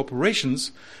large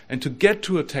corporations and to get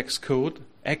to a tax code,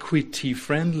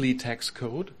 equity-friendly tax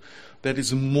code, that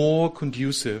is more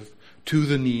conducive to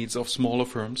the needs of smaller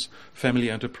firms, family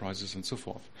enterprises, and so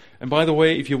forth. And by the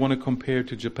way, if you want to compare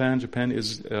to Japan, Japan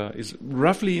is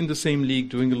roughly in the same league,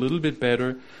 doing a little bit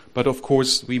better. But of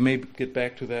course, we may get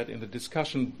back to that in the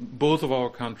discussion. Both of our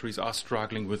countries are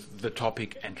struggling with the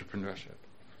topic entrepreneurship.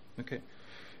 Okay.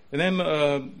 And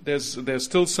then there's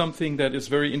still something that is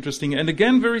very interesting, and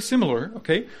again very similar.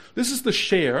 Okay, this is the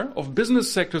share of business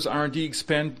sector's R&D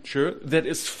expenditure that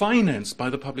is financed by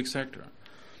the public sector.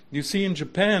 You see, in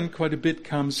Japan, quite a bit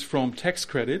comes from tax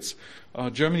credits.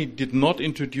 Germany did not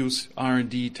introduce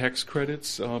R&D tax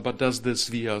credits, but does this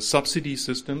via subsidy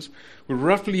systems. We're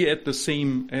roughly at the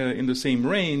same in the same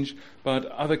range, but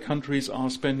other countries are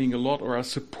spending a lot or are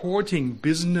supporting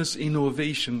business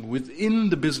innovation within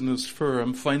the business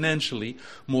firm financially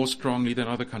more strongly than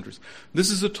other countries. This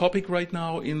is a topic right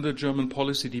now in the German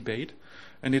policy debate,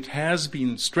 and it has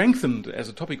been strengthened as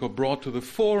a topic or brought to the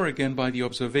fore again by the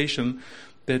observation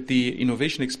that the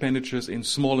innovation expenditures in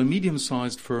small and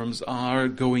medium-sized firms are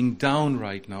going down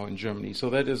right now in Germany.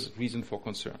 So that is reason for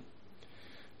concern.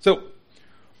 So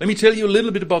let me tell you a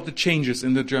little bit about the changes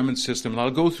in the German system. And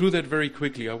I'll go through that very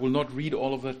quickly. I will not read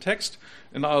all of that text,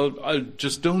 and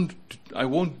I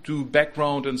won't do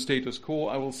background and status quo.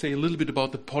 I will say a little bit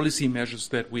about the policy measures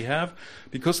that we have,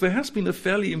 because there has been a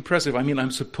fairly impressive,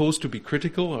 I'm supposed to be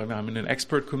critical. I'm in an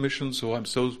expert commission, so I'm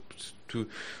so to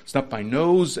snap my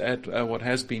nose at what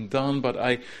has been done, but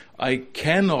I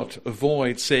cannot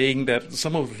avoid saying that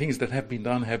some of the things that have been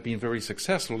done have been very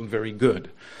successful and very good.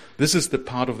 This is the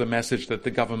part of the message that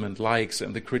the government likes,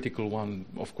 and the critical one,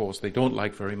 of course, they don't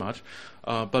like very much,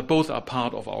 but both are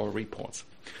part of our reports.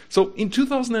 So in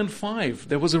 2005,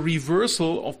 there was a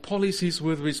reversal of policies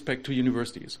with respect to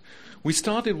universities. We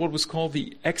started what was called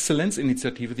the Excellence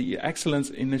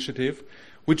Initiative,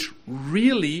 which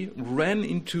really ran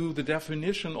into the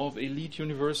definition of elite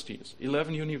universities,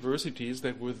 11 universities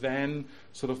that were then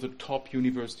sort of the top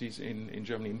universities in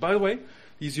Germany. And by the way,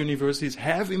 these universities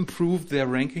have improved their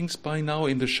rankings by now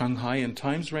in the Shanghai and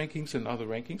Times rankings and other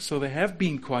rankings, so they have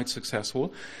been quite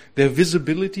successful. Their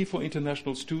visibility for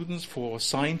international students, for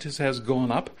scientists, has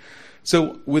gone up.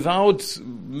 So without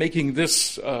making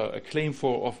this a claim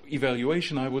of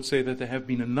evaluation, I would say that there have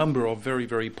been a number of very,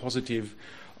 very positive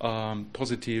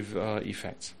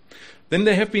effects. Then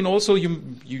there have been also,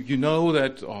 you know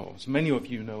that, or many of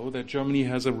you know, that Germany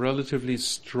has a relatively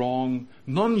strong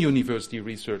non-university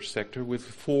research sector with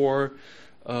 4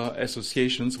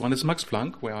 associations. One is Max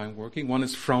Planck, where I'm working. One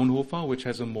is Fraunhofer, which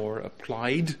has a more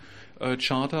applied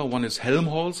charter. One is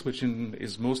Helmholtz, which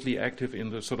is mostly active in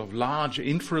the sort of large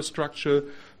infrastructure,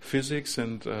 physics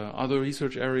and other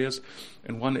research areas.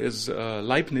 And one is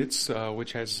Leibniz,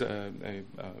 which has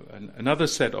another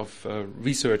set of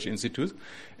research institutes.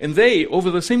 And they, over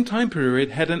the same time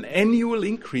period, had an annual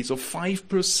increase of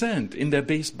 5% in their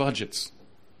base budgets.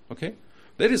 Okay?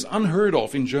 That is unheard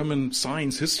of in German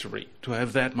science history, to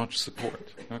have that much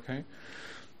support. Okay?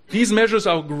 These measures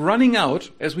are running out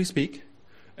as we speak.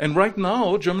 And right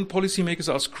now, German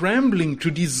policymakers are scrambling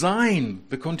to design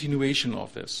the continuation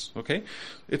of this. Okay,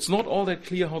 it's not all that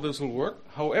clear how this will work.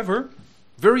 However,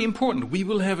 very important, we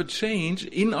will have a change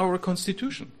in our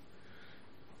constitution.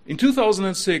 In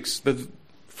 2006, the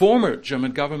former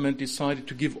German government decided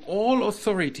to give all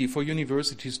authority for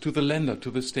universities to the Länder, to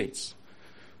the states,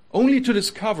 only to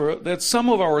discover that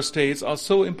some of our states are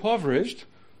so impoverished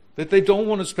that they don't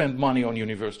want to spend money on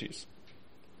universities.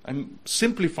 I'm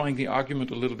simplifying the argument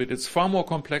a little bit. It's far more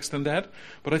complex than that,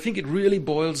 but I think it really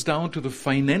boils down to the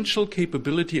financial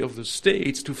capability of the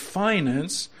states to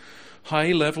finance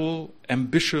high-level,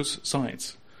 ambitious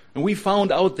science. And we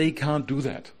found out they can't do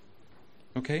that.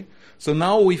 Okay? So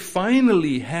now we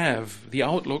finally have the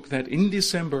outlook that in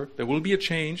December there will be a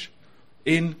change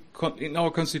in our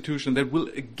constitution that will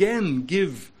again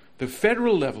give the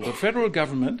federal level, the federal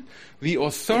government, the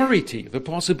authority, the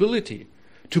possibility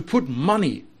to put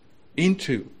money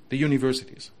into the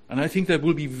universities. And I think that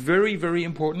will be very, very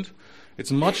important.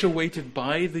 It's much awaited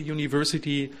by the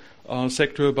university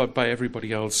sector, but by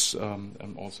everybody else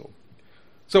also.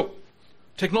 So,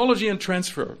 technology and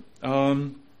transfer,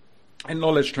 and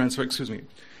knowledge transfer,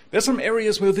 There's some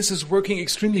areas where this is working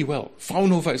extremely well.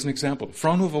 Fraunhofer is an example.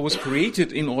 Fraunhofer was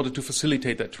created in order to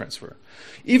facilitate that transfer.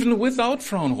 Even without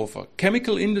Fraunhofer,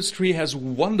 chemical industry has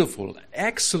wonderful,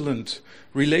 excellent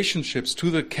relationships to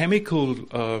the chemical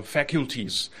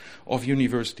faculties of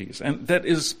universities. And that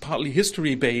is partly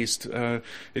history-based.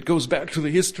 It goes back to the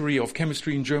history of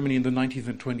chemistry in Germany in the 19th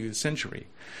and 20th century.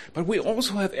 But we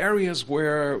also have areas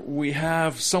where we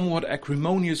have somewhat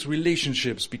acrimonious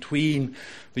relationships between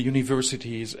the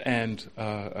universities and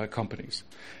companies.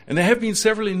 And there have been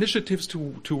several initiatives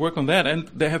to work on that, and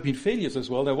there have been failures as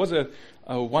well. There was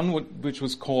one which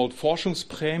was called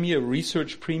Forschungsprämie, a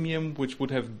research premium, which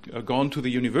would have gone to the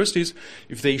universities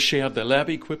if they shared their lab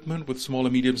equipment with small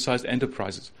and medium-sized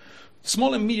enterprises.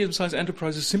 Small and medium-sized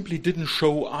enterprises simply didn't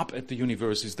show up at the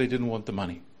universities. They didn't want the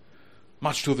money,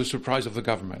 much to the surprise of the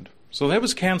government. So that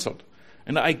was cancelled.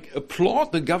 And I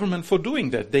applaud the government for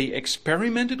doing that. They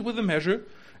experimented with the measure,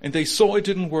 and they saw it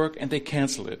didn't work, and they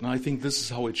canceled it. And I think this is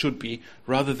how it should be,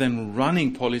 rather than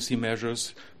running policy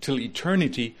measures till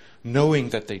eternity, knowing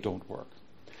that they don't work.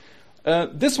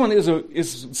 This one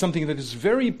is something that is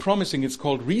very promising. It's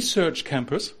called Research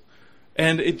Campus,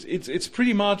 and it's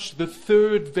pretty much the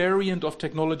third variant of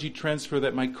technology transfer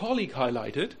that my colleague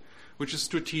highlighted, which is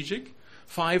strategic.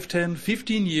 5, 10,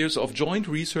 15 years of joint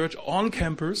research on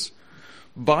campus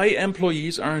by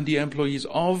employees, R&D employees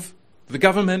of the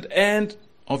government and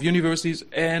of universities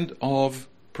and of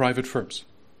private firms.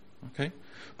 Okay?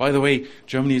 By the way,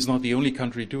 Germany is not the only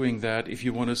country doing that. If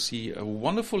you want to see a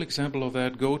wonderful example of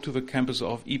that, go to the campus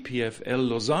of EPFL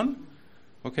Lausanne.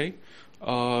 Okay?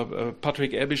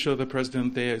 Patrick Ebischer, the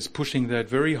president there, is pushing that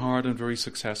very hard and very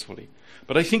successfully.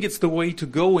 But I think it's the way to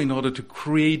go in order to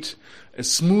create a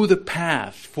smoother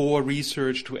path for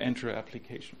research to enter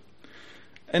application.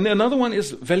 And another one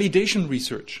is validation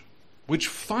research, which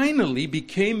finally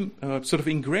became sort of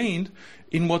ingrained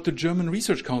in what the German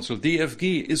Research Council,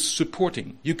 DFG, is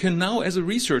supporting. You can now, as a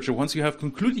researcher, once you have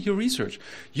concluded your research,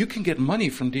 you can get money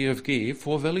from DFG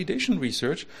for validation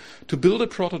research to build a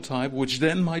prototype, which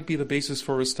then might be the basis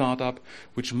for a startup,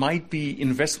 which might be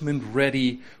investment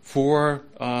ready for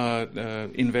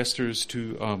investors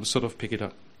to sort of pick it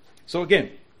up. So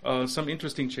again, some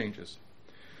interesting changes.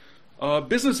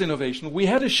 Business innovation. We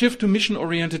had a shift to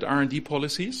mission-oriented R&D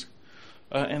policies.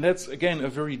 And that's, again, a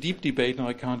very deep debate, and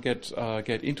I can't get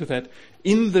into that,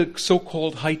 in the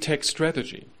so-called high-tech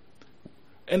strategy.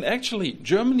 And actually,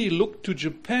 Germany looked to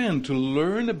Japan to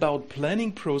learn about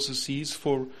planning processes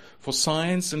for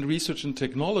science and research and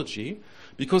technology,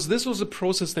 because this was a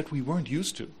process that we weren't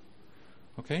used to.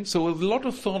 Okay, so a lot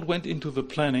of thought went into the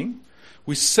planning.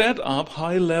 We set up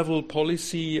high-level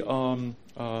policy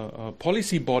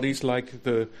bodies like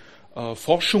the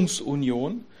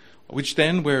Forschungsunion, which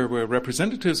then were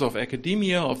representatives of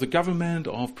academia, of the government,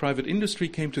 of private industry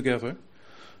came together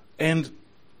and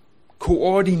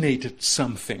coordinated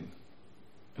something.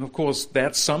 And of course,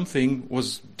 that something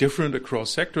was different across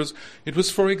sectors. It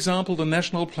was, for example, the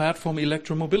National Platform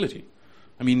Electromobility.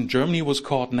 I mean, Germany was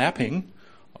caught napping,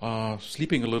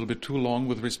 sleeping a little bit too long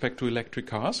with respect to electric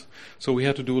cars. So we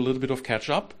had to do a little bit of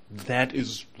catch-up. That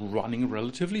is running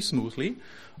relatively smoothly.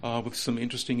 With some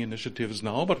interesting initiatives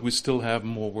now, but we still have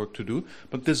more work to do.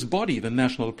 But this body, the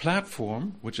National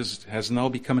Platform, which has now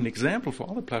become an example for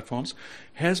other platforms,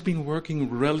 has been working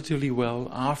relatively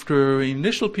well after an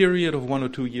initial period of 1 or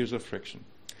 2 years of friction.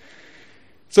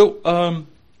 So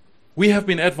we have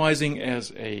been advising as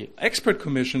an expert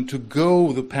commission to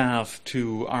go the path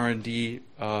to R&D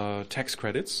tax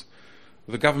credits.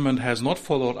 The government has not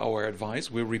followed our advice.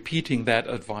 We're repeating that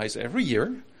advice every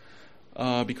year.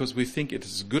 Because we think it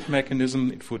is a good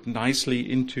mechanism. It fit nicely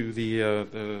into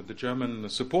the German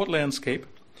support landscape.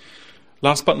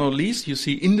 Last but not least, you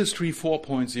see Industry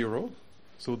 4.0.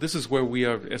 So this is where we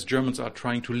are, as Germans, are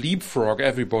trying to leapfrog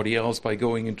everybody else by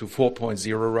going into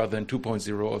 4.0 rather than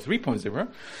 2.0 or 3.0.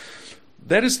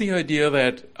 That is the idea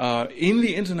that in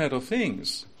the Internet of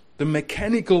Things, the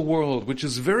mechanical world, which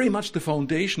is very much the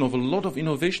foundation of a lot of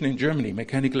innovation in Germany,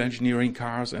 mechanical engineering,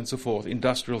 cars, and so forth,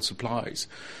 industrial supplies,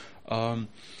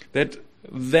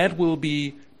 that will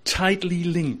be tightly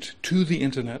linked to the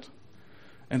Internet,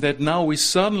 and that now we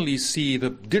suddenly see the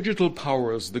digital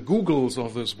powers, the Googles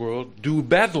of this world, do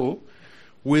battle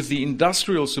with the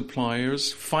industrial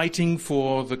suppliers fighting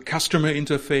for the customer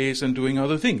interface and doing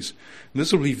other things. And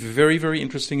this will be very, very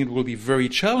interesting. It will be very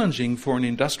challenging for an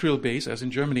industrial base, as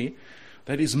in Germany,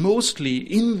 that is mostly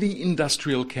in the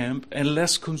industrial camp and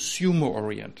less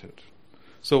consumer-oriented.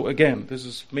 So again, this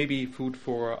is maybe food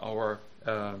for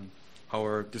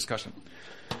our discussion.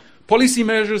 Policy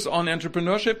measures on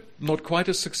entrepreneurship, not quite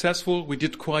as successful. We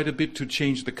did quite a bit to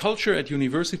change the culture at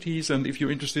universities, and if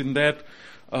you're interested in that,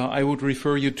 I would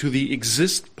refer you to the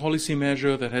EXIST policy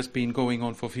measure that has been going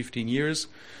on for 15 years.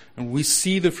 And we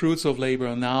see the fruits of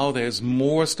labor now. There's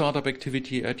more startup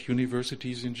activity at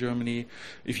universities in Germany.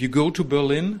 If you go to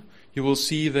Berlin, you will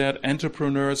see that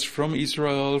entrepreneurs from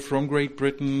Israel, from Great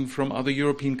Britain, from other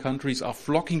European countries are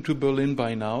flocking to Berlin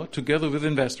by now, together with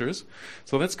investors.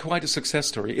 So that's quite a success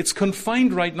story. It's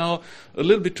confined right now a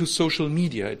little bit to social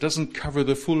media. It doesn't cover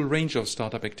the full range of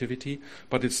startup activity,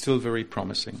 but it's still very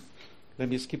promising. Let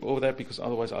me skip over that because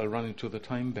otherwise I'll run into the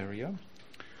time barrier.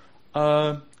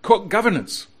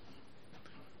 Governance.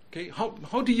 Okay,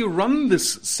 how do you run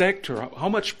this sector? How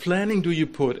much planning do you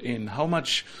put in? How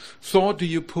much thought do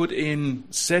you put in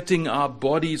setting up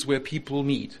bodies where people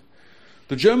meet?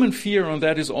 The German fear on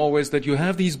that is always that you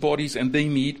have these bodies and they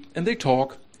meet and they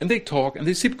talk and they talk and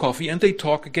they sip coffee and they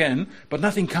talk again, but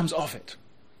nothing comes of it.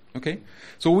 Okay,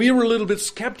 so we are a little bit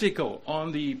skeptical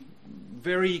on the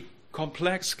very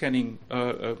complex planning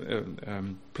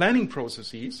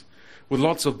processes with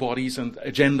lots of bodies and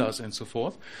agendas and so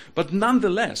forth. But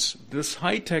nonetheless, this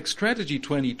high-tech strategy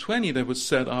 2020 that was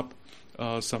set up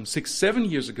some 6-7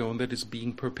 years ago and that is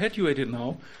being perpetuated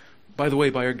now, by the way,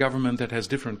 by a government that has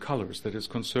different colors, that is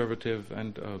conservative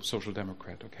and social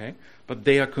democrat, okay? But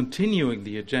they are continuing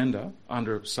the agenda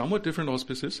under somewhat different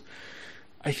auspices.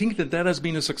 I think that has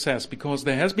been a success because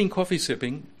there has been coffee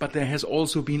sipping, but there has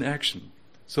also been action.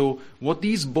 So what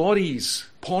these bodies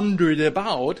pondered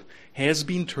about has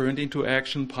been turned into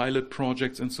action, pilot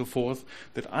projects and so forth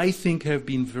that I think have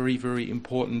been very, very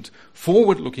important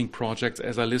forward-looking projects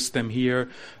as I list them here,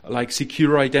 like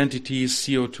secure identities,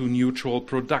 CO2 neutral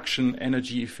production,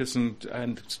 energy efficient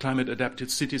and climate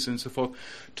adapted cities and so forth.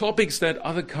 Topics that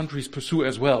other countries pursue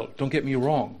as well. Don't get me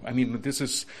wrong. I mean,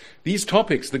 these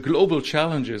topics, the global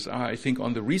challenges are, I think,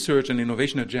 on the research and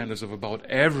innovation agendas of about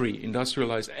every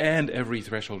industrialized and every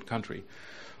threshold country.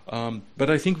 But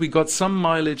I think we got some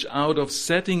mileage out of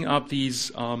setting up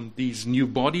these new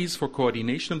bodies for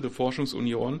coordination, the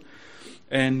Forschungsunion,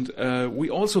 and we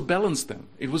also balanced them.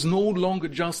 It was no longer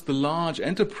just the large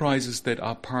enterprises that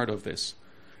are part of this.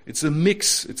 It's a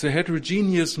mix. It's a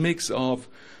heterogeneous mix of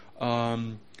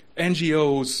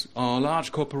NGOs,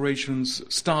 large corporations,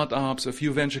 startups, a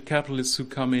few venture capitalists who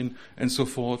come in, and so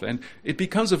forth. And it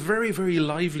becomes a very, very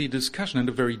lively discussion and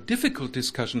a very difficult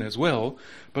discussion as well,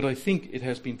 but I think it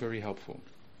has been very helpful.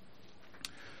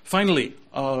 Finally,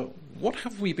 what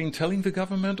have we been telling the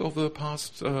government over the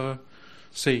past,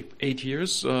 8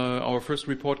 years? Our first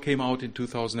report came out in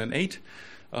 2008.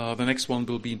 The next one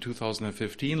will be in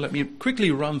 2015. Let me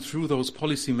quickly run through those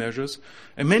policy measures.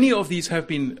 And many of these have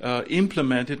been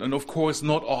implemented, and of course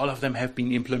not all of them have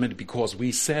been implemented because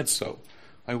we said so.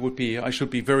 I should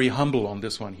be very humble on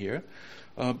this one here.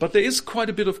 But there is quite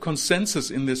a bit of consensus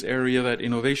in this area that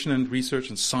innovation and research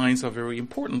and science are very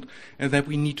important and that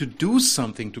we need to do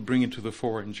something to bring it to the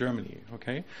fore in Germany.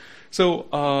 Okay, so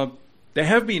there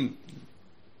have been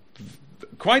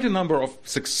quite a number of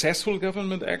successful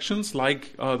government actions,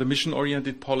 like the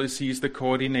mission-oriented policies, the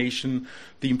coordination,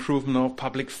 the improvement of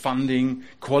public funding,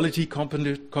 quality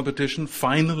competition.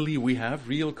 Finally, we have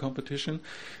real competition.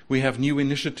 We have new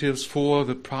initiatives for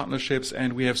the partnerships,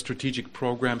 and we have strategic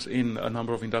programs in a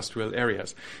number of industrial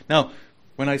areas. Now,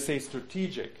 when I say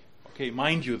strategic, okay,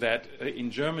 mind you that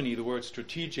in Germany the word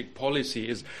strategic policy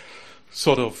is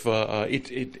sort of,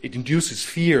 it induces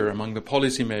fear among the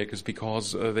policymakers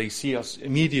because they see us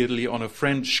immediately on a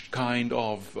French kind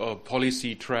of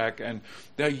policy track, and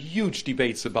there are huge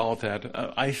debates about that.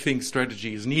 I think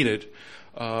strategy is needed,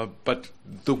 but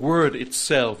the word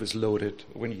itself is loaded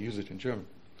when you use it in German.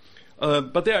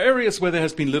 But there are areas where there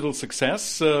has been little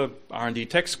success, R&D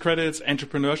tax credits,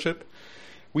 entrepreneurship.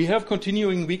 We have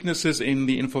continuing weaknesses in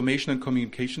the information and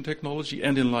communication technology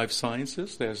and in life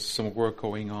sciences. There's some work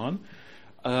going on.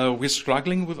 We're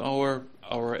struggling with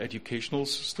our educational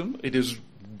system. It is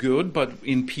good, but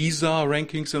in PISA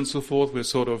rankings and so forth, we're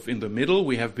sort of in the middle.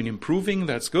 We have been improving,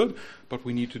 that's good, but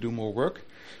we need to do more work.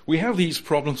 We have these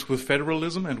problems with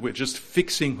federalism, and we're just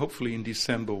fixing, hopefully in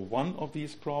December, one of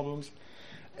these problems.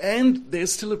 And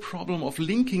there's still a problem of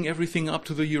linking everything up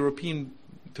to the European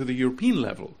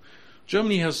level.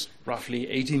 Germany has roughly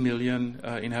 80 million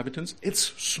inhabitants.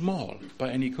 It's small by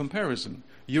any comparison.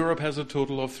 Europe has a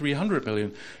total of 300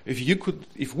 million.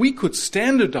 If we could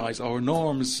standardize our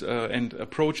norms and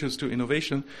approaches to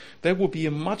innovation, that would be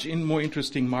a much more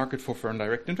interesting market for foreign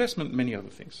direct investment and many other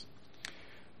things.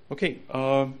 Okay,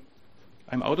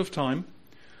 I'm out of time.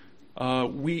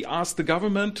 We asked the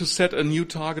government to set a new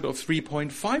target of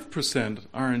 3.5%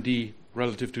 R&D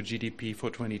relative to GDP for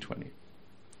 2020.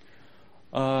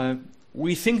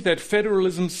 We think that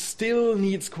federalism still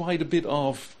needs quite a bit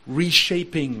of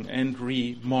reshaping and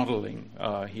remodeling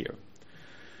here.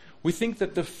 We think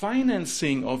that the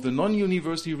financing of the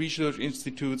non-university research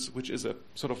institutes, which is a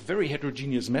sort of very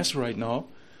heterogeneous mess right now,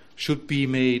 should be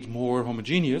made more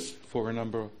homogeneous for a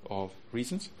number of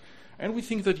reasons. And we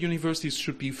think that universities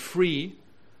should be free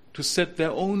to set their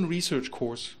own research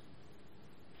course,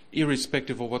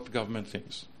 irrespective of what the government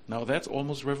thinks. Now, that's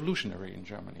almost revolutionary in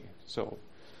Germany. So,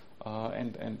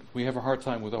 and we have a hard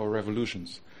time with our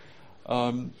revolutions.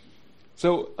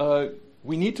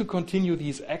 We need to continue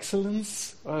these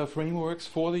excellence frameworks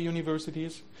for the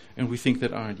universities, and we think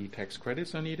that R&D tax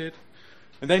credits are needed.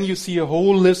 And then you see a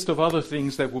whole list of other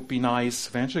things that would be nice: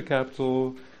 venture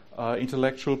capital,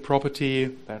 intellectual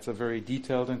property, that's a very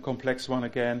detailed and complex one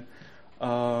again,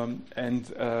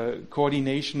 and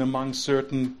coordination among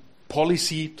certain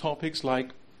policy topics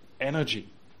like energy.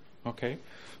 Okay,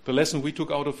 the lesson we took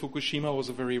out of Fukushima was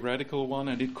a very radical one,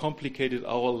 and it complicated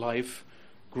our life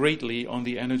greatly on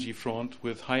the energy front,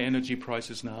 with high energy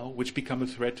prices now, which become a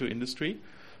threat to industry,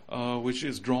 which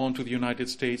is drawn to the United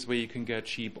States, where you can get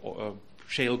cheap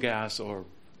shale gas or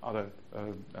other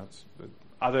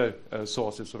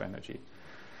sources of energy.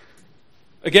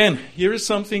 Again, here is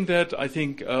something that I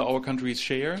think our countries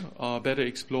share: better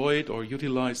exploit or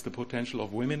utilize the potential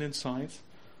of women in science.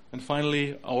 And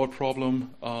finally, our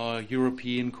problem,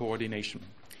 European coordination.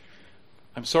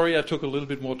 I'm sorry I took a little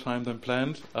bit more time than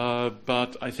planned,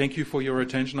 but I thank you for your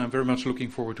attention. I'm very much looking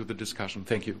forward to the discussion.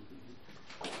 Thank you.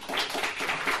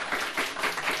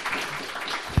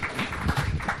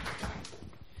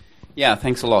 Yeah,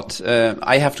 thanks a lot.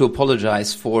 I have to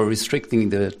apologize for restricting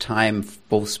the time of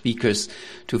both speakers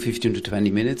to 15 to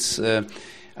 20 minutes.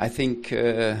 I think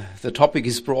the topic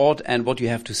is broad, and what you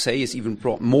have to say is even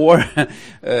more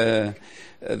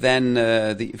than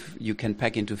you can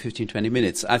pack into 15, 20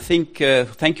 minutes. I think,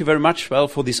 thank you very much,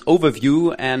 for this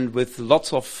overview, and with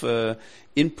lots of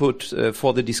input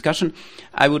for the discussion.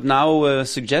 I would now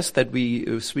suggest that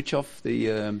we switch off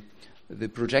the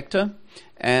projector,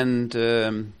 and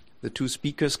the two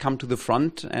speakers come to the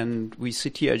front, and we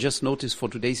sit here. I just noticed for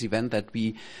today's event that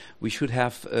we should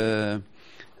have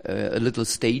a little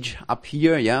stage up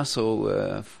here,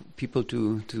 so people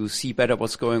to see better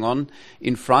what's going on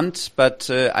in front.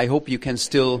 But I hope you can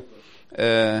still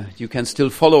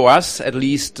follow us, at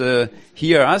least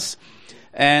hear us.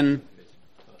 And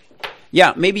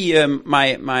maybe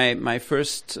my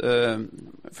first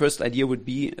idea would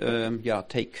be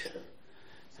take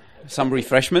some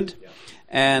refreshment,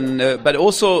 and but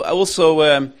also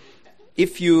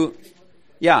if you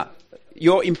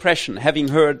your impression, having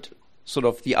heard sort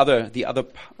of the other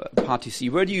parties, see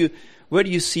what do you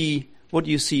see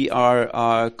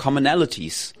are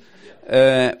commonalities,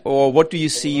 or what do you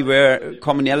see where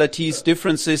commonalities,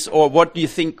 differences, or what do you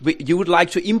think you would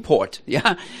like to import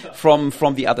from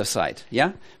the other side?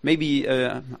 Maybe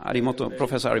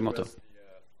Professor Arimoto.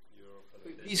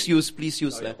 Please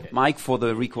use the mic for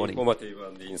the recording. Informative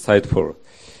and insightful.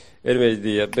 Anyway,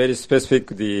 the very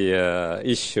specific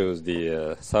issues,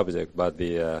 the subject, but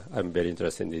I'm very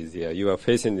interested in you are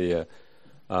facing the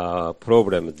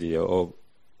problem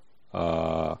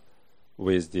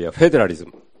with the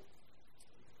federalism,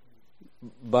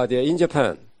 but in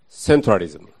Japan,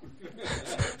 centralism.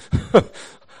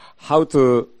 How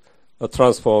to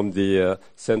transform the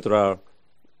central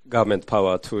government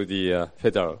power to the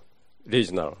federal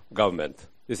regional government?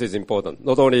 This is important.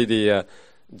 Not only the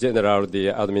general, the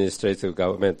administrative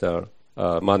governmental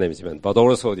management, but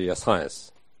also the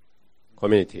science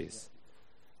communities.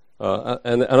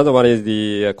 And another one is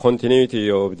the continuity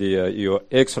of your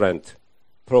excellent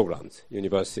programs,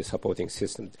 university supporting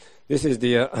systems. This is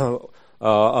our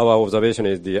observation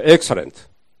is the excellent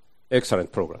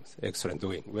programs, excellent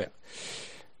doing well.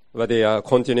 But the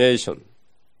continuation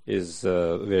is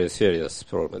a very serious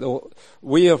problem.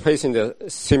 We are facing the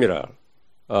similar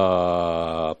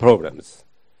problems,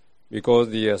 because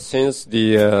since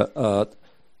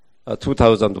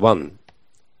 2001,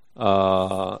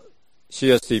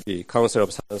 CSTP, Council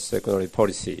of Science Technology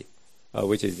Policy,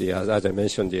 which is as I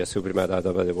mentioned, the Supreme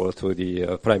Advisable to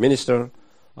the Prime Minister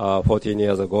 14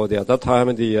 years ago. At that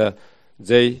time, they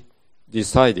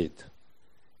decided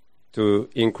to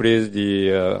increase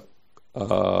the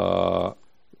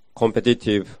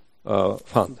competitive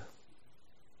fund.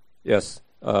 Yes,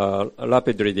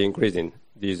 rapidly increasing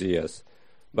these years.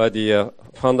 But the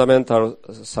fundamental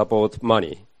support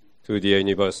money to the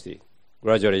university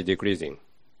gradually decreasing.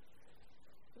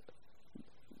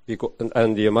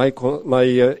 And my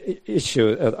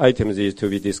issue items is to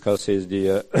be discussed is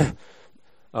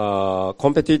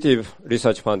competitive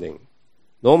research funding.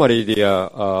 Normally, they are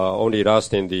only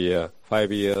lasting the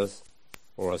 5 years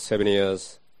or 7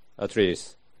 years at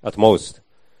least, at most.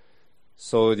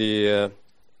 So the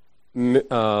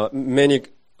many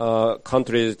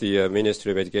countries, the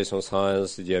Ministry of Education and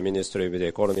Science, the Ministry of the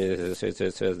Economy,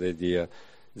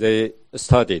 they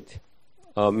studied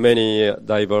many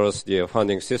diverse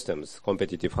funding systems,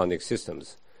 competitive funding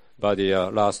systems, but they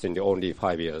are lasting only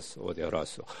 5 years or they are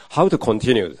last. How to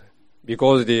continue?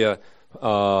 Because the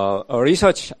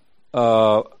research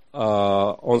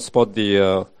on spot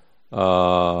the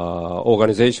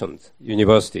organizations,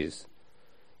 universities,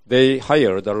 they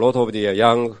hired a lot of the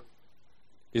young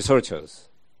researchers.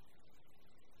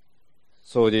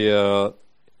 So the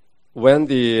when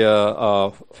the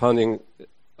funding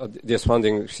this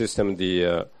funding system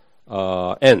the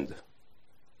end,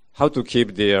 how to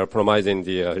keep the promising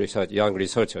the young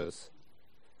researchers?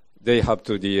 They have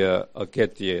to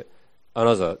get the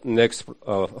another next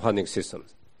funding system.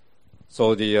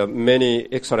 So the many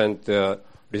excellent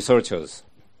researchers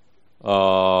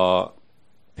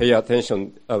pay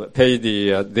attention, pay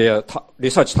their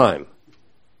research time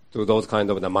to those kind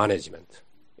of the management.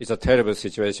 It's a terrible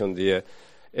situation.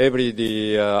 Every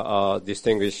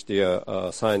distinguished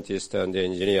scientists and the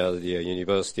engineers, the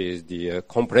universities,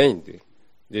 complained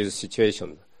this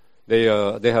situation. They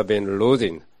have been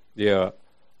losing their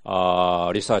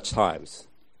research times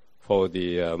for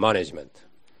the management.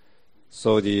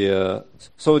 So in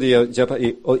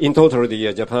total,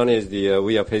 the Japanese,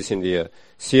 we are facing the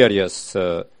serious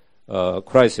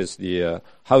crisis.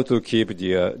 How to keep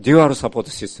the dual support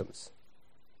systems.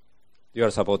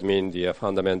 Dual support means the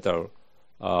fundamental,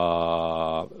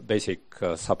 basic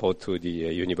support to the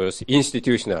university,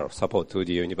 institutional support to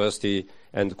the university,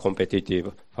 and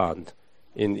competitive fund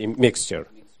in mixture.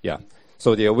 Yeah.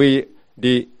 So we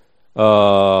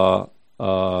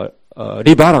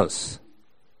rebalance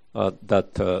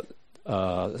that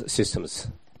systems.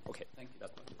 Okay. Thank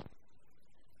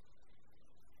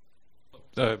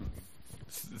you.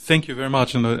 Thank you very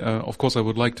much, and of course I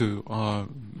would like to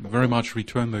very much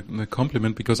return the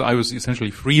compliment, because I was essentially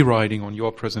free riding on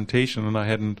your presentation, and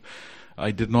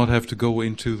I did not have to go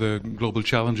into the global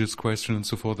challenges question and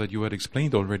so forth that you had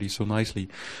explained already so nicely.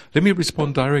 Let me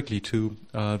respond directly to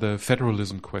the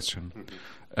federalism question.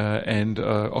 And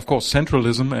of course,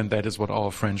 centralism, and that is what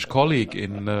our French colleague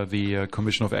in the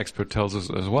Commission of Experts tells us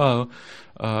as well,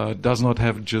 does not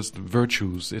have just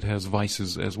virtues, it has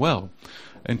vices as well.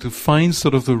 And to find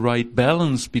sort of the right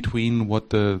balance between what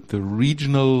the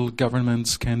regional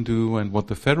governments can do and what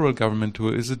the federal government do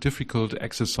is a difficult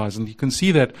exercise. And you can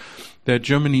see that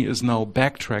Germany is now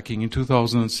backtracking. In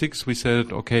 2006, we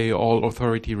said, okay, all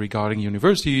authority regarding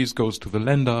universities goes to the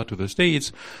Länder, to the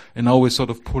states, and now we're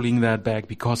sort of pulling that back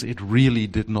because it really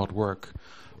did not work.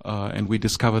 And we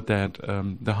discovered that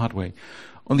the hard way.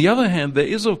 On the other hand, there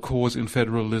is, of course, in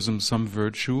federalism some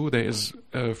virtue. There is,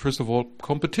 first of all,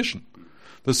 competition.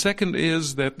 The second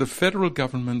is that the federal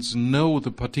governments know the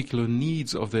particular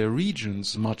needs of their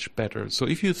regions much better. So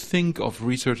if you think of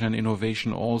research and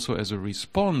innovation also as a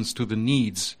response to the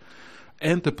needs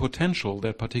and the potential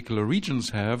that particular regions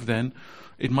have, then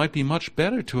it might be much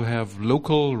better to have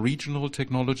local, regional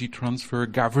technology transfer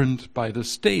governed by the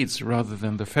states rather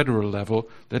than the federal level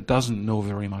that doesn't know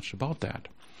very much about that.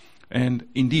 And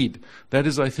indeed, that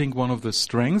is, I think, one of the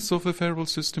strengths of the federal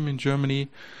system in Germany,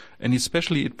 and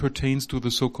especially it pertains to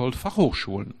the so-called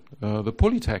Fachhochschulen, the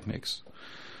polytechnics.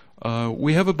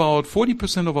 We have about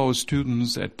 40% of our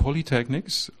students at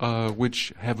polytechnics,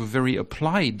 which have a very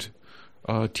applied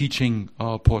teaching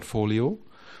portfolio.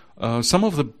 Some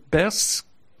of the best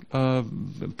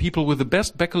people with the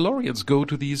best baccalaureates go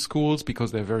to these schools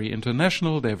because they're very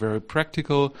international, they're very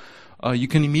practical. You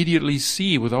can immediately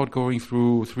see, without going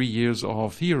through 3 years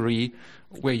of theory,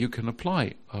 where you can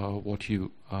apply what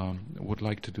you would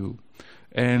like to do.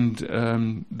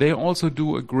 And they also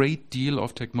do a great deal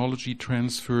of technology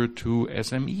transfer to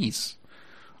SMEs,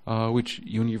 which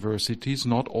universities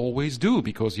not always do,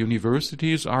 because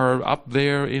universities are up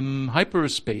there in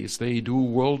hyperspace. They do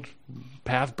world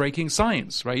path-breaking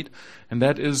science, right? And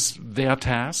that is their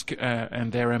task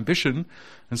and their ambition.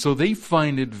 And so they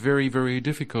find it very, very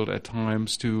difficult at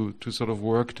times to sort of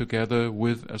work together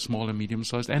with a small and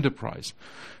medium-sized enterprise.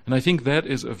 And I think that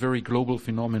is a very global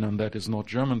phenomenon. That is not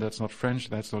German, that's not French,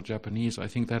 that's not Japanese. I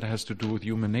think that has to do with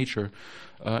human nature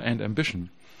and ambition.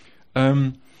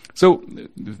 So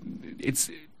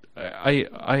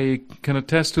I can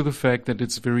attest to the fact that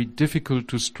it's very difficult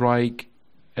to strike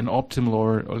an optimal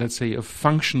or let's say a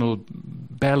functional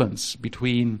balance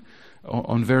between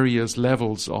on various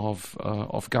levels of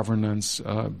governance,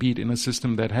 be it in a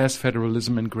system that has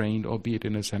federalism ingrained or be it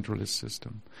in a centralist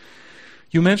system.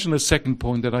 You mentioned a second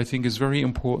point that I think is very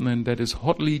important and that is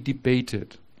hotly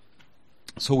debated.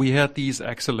 So we had these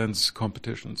excellence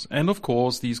competitions. And of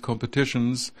course, these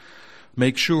competitions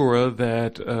make sure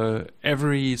that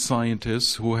every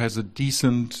scientist who has a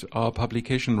decent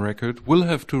publication record will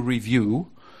have to review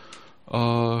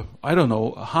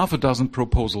half a dozen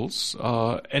proposals,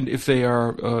 and if they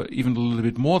are even a little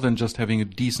bit more than just having a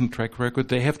decent track record,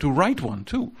 they have to write one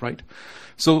too, right?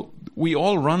 So we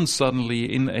all run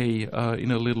suddenly in a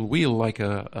little wheel like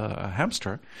a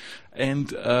hamster, and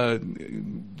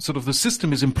sort of the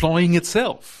system is employing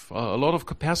itself. A lot of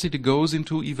capacity goes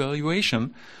into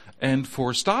evaluation. And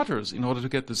for starters, in order to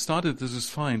get this started, this is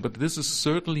fine. But this is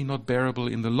certainly not bearable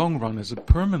in the long run as a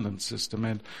permanent system.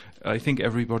 And I think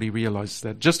everybody realizes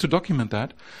that. Just to document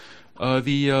that,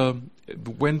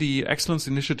 when the Excellence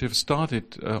Initiative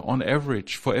started, on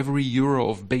average, for every euro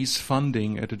of base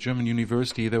funding at a German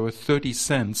university, there were 30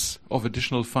 cents of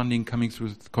additional funding coming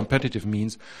through competitive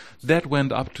means. That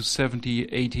went up to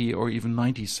 70, 80, or even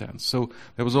 90 cents. So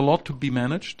there was a lot to be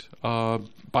managed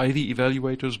by the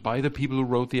evaluators, by the people who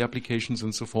wrote the applications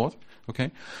and so forth.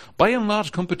 Okay, by and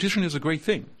large, competition is a great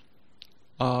thing.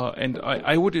 And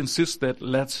I would insist that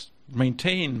let's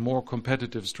maintain more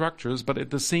competitive structures, but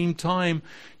at the same time,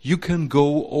 you can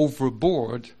go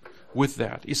overboard with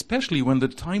that, especially when the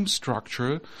time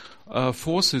structure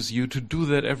forces you to do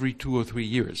that every 2 or 3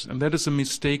 years. And that is a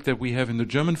mistake that we have in the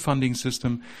German funding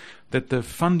system, that the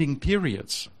funding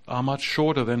periods are much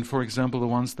shorter than, for example, the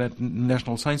ones that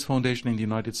National Science Foundation in the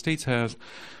United States has.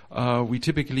 We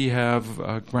typically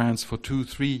have grants for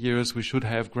 2-3 years. We should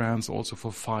have grants also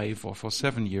for 5 or for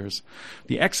 7 years.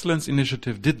 The Excellence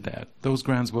Initiative did that. Those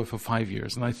grants were for 5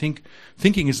 years. And I think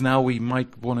thinking is now we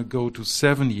might want to go to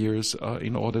 7 years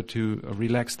in order to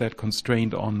relax that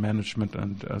constraint on management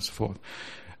and so forth.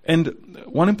 And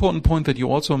one important point that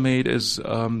you also made is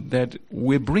that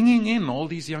we're bringing in all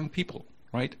these young people,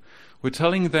 right? We're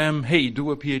telling them, hey, do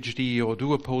a PhD or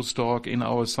do a postdoc in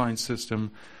our science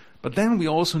system. But then we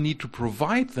also need to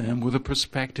provide them with a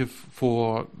perspective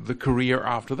for the career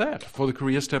after that, for the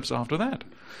career steps after that.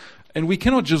 And we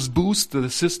cannot just boost the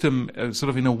system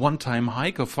sort of in a one-time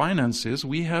hike of finances.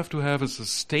 We have to have a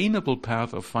sustainable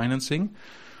path of financing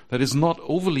that is not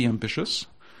overly ambitious,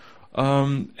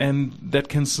 and that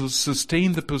can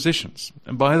sustain the positions.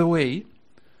 And by the way,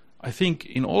 I think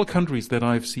in all countries that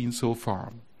I've seen so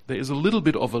far, there is a little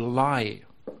bit of a lie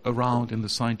around in the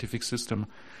scientific system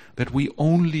that we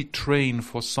only train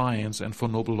for science and for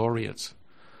Nobel laureates.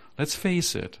 Let's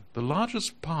face it, the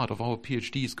largest part of our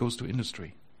PhDs goes to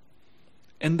industry.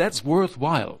 And that's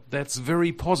worthwhile. That's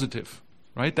very positive,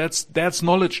 right? That's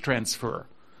knowledge transfer.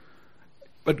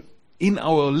 But in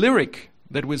our lyric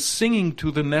that we're singing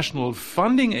to the national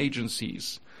funding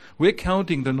agencies, we're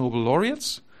counting the Nobel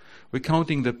laureates, we're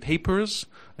counting the papers,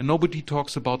 and nobody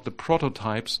talks about the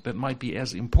prototypes that might be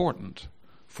as important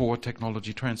for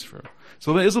technology transfer.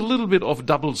 So there is a little bit of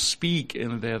double speak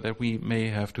in there that we may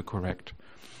have to correct.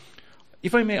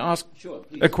 If I may ask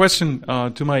a question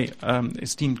to my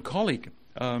esteemed colleague,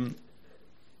 or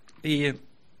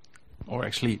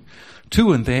actually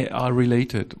two, and they are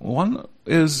related. One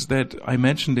is that I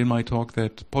mentioned in my talk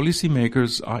that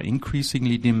policymakers are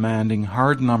increasingly demanding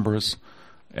hard numbers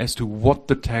as to what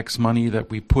the tax money that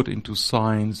we put into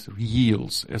science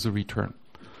yields as a return.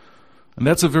 And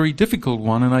that's a very difficult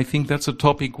one, and I think that's a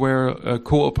topic where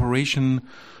cooperation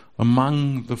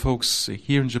among the folks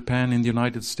here in Japan, in the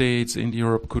United States, in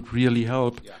Europe could really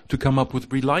help to come up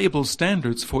with reliable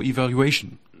standards for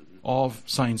evaluation of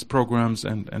science programs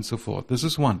and so forth. This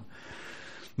is one.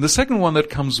 The second one that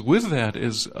comes with that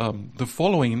is the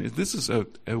following. This is a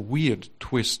weird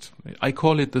twist. I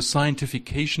call it the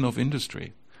scientification of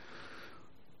industry.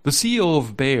 The CEO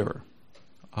of Bayer,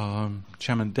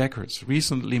 Chairman Deckers,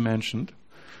 recently mentioned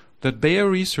that Bayer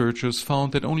researchers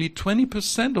found that only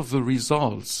 20% of the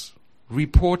results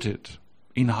reported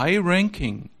in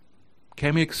high-ranking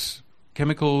chemicals,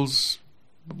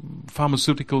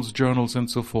 pharmaceuticals journals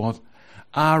and so forth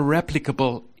are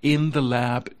replicable in the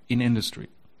lab in industry.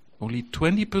 Only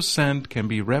 20% can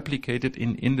be replicated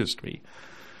in industry.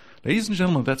 Ladies and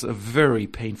gentlemen, that's a very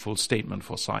painful statement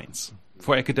for science,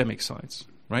 for academic science,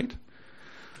 right?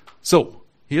 So,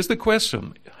 here's the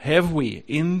question. Have we,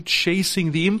 in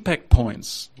chasing the impact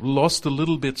points, lost a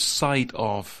little bit sight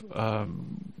of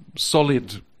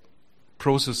solid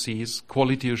processes,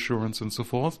 quality assurance and so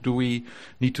forth? Do we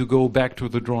need to go back to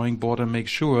the drawing board and make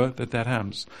sure that that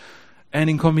happens? And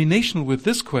in combination with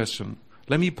this question,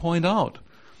 let me point out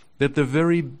that the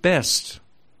very best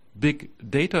big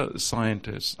data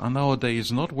scientists are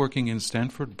nowadays not working in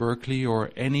Stanford, Berkeley, or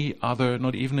any other,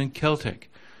 not even in Caltech.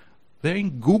 They're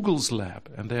in Google's lab,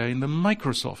 and they're in the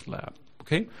Microsoft lab.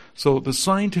 Okay? So the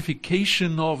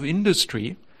scientification of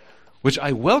industry, which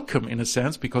I welcome in a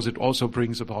sense because it also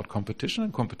brings about competition,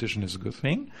 and competition is a good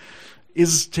thing,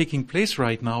 is taking place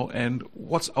right now. And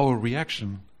what's our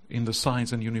reaction in the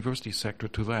science and university sector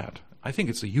to that? I think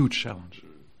it's a huge challenge.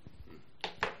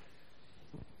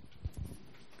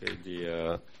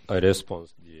 Okay, I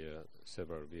respond the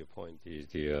several viewpoints.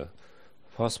 The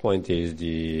first point is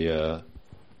the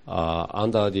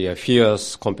under the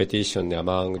fierce competition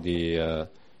among the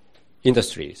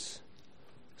industries.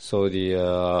 So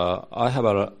I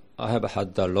have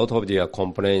had a lot of the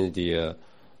complaints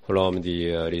from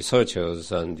the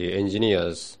researchers and the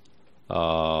engineers,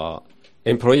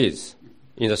 employees,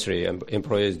 industry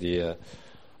employees.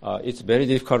 It's very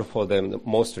difficult for them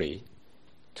mostly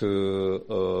to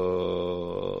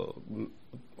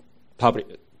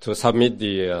submit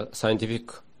the scientific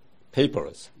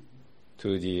papers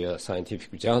to the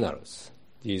scientific journals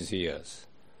these years.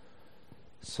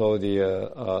 So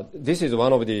this is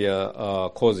one of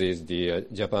the causes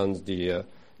Japan's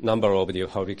number of the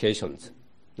publications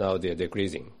now they're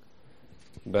decreasing.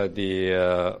 But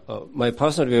my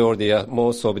personal view,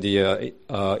 most of the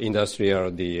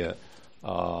industrial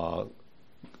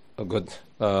good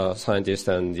scientists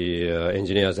and the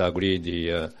engineers agree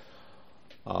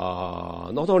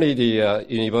not only the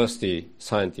university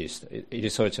scientists,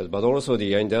 researchers, but also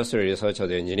the industrial researchers,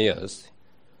 the engineers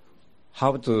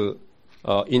have to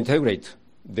integrate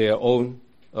their own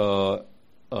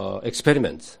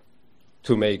experiments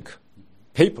to make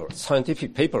papers,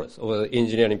 scientific papers or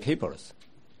engineering papers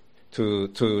to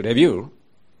review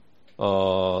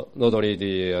not only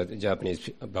the Japanese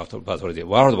but also the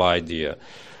worldwide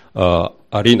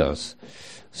arenas.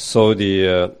 So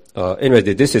anyway,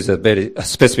 this is a very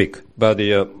specific, but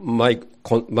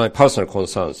my personal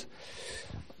concerns.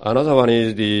 Another one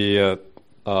is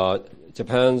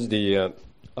Japan's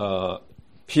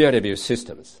peer review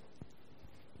systems.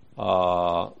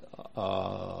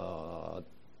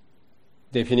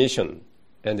 Definition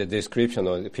and the description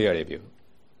of the peer review.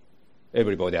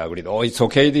 Everybody agreed. Oh, it's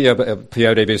okay. The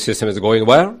peer review system is going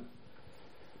well.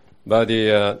 But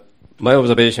my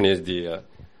observation is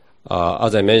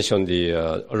as I mentioned,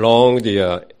 along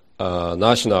the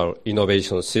national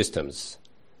innovation systems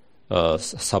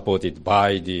supported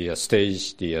by the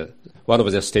stage, one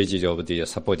of the stages of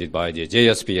supported by the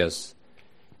JSPS,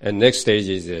 and next stage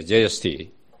is JST,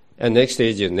 and next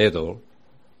stage is NEDO.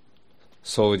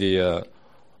 So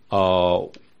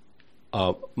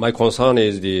my concern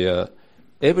is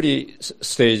every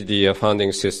stage the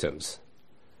funding systems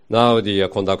now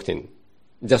conducting.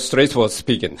 Just straightforward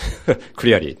speaking,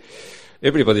 clearly,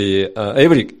 everybody,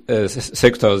 every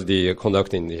sectors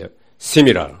conducting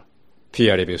similar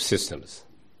peer review systems,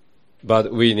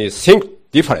 but we need think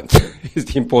different.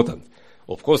 is important.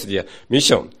 Of course, the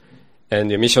mission and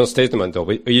the mission statement of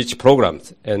each program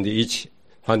and each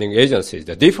funding agency is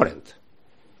different,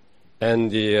 and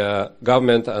the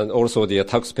government and also the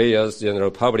taxpayers,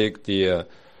 general public,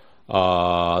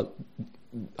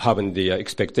 having the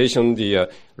expectation, the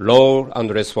role and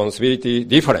responsibility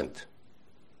different.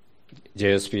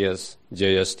 JSPS,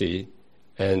 JST,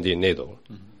 and the NEDO.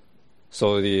 Mm-hmm.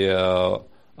 So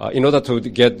in order to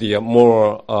get the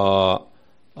more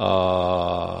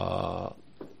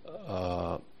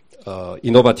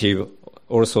innovative,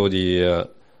 also the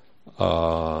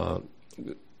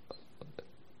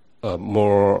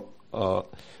more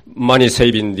money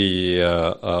saving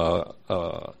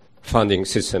funding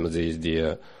systems is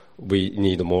we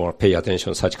need more pay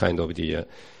attention such kind of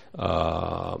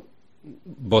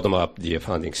bottom up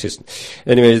funding system.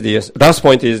 Anyways, the last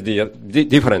point is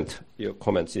different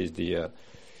comments is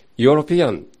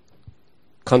European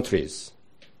countries,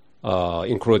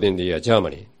 including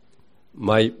Germany.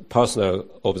 My personal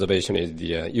observation is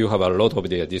you have a lot of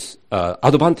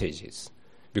advantages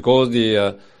because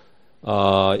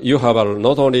you have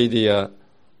not only the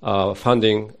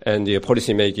funding and the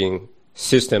policy making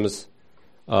systems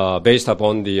based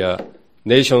upon the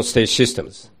nation-state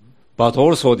systems, but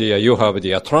also you have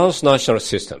the transnational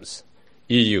systems,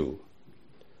 EU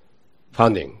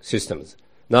funding systems.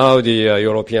 Now the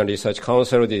European Research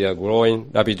Council, they are growing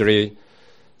rapidly.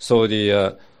 So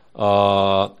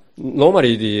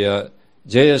normally the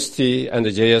JST and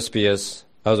the JSPS,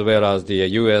 as well as the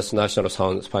U.S. National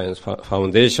Science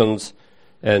Foundations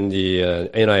and the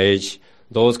NIH,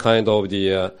 those kind of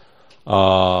the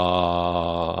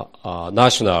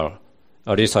national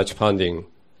research funding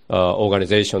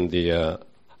organization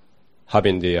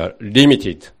having the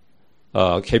limited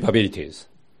capabilities.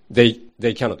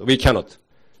 We cannot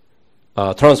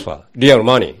transfer real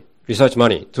money, research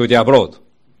money to the abroad.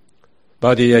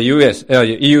 But the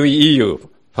EU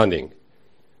funding,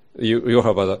 you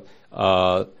have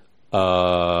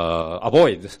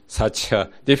avoid such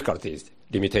difficulties,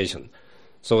 limitation.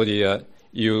 So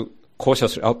you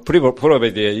cautiously,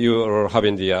 probably you are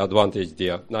having the advantage,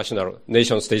 the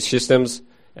nation-state systems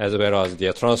as well as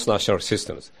the transnational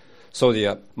systems. So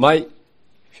my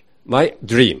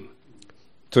dream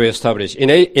to establish in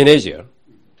Asia,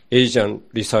 Asian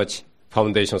Research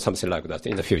Foundation, something like that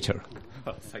in the future.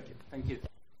 Thank you. Thank you.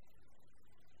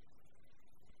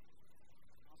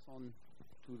 On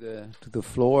to the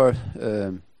floor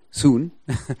soon.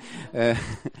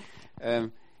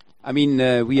 I mean,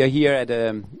 we are here at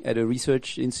a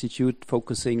research institute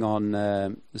focusing on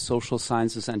the social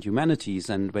sciences and humanities,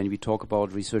 and when we talk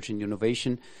about research and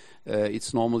innovation,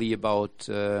 it's normally about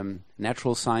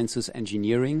natural sciences,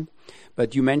 engineering.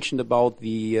 But you mentioned about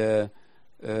the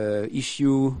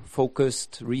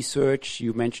issue-focused research.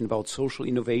 You mentioned about social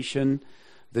innovation,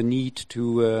 the need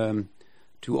to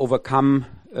overcome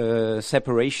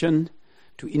separation,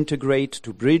 to integrate,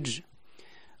 to bridge.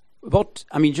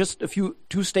 Just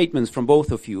two statements from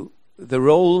both of you. The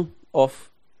role of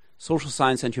social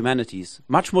science and humanities,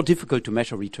 much more difficult to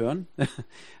measure return,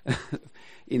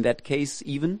 in that case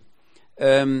even.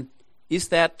 Is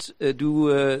that,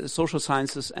 do social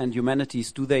sciences and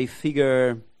humanities, do they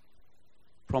figure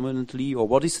prominently, or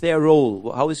what is their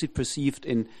role? How is it perceived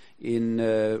in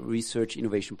research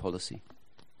innovation policy?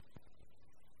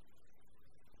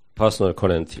 Personal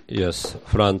comment, yes.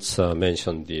 Franz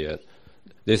mentioned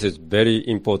this is very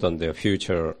important, the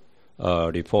future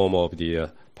reform of the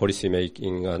policy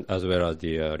making and as well as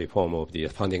the reform of the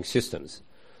funding systems.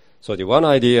 So the one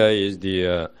idea is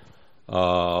we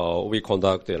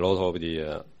conduct a lot of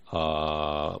the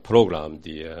program,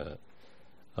 the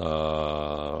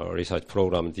research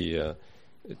program, to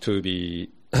be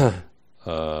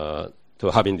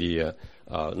to having the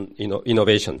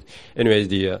innovation. Anyways,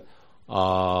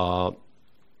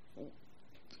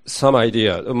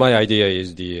 my idea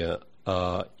is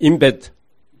embed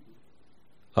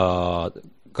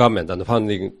government and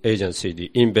funding agency,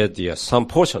 embed some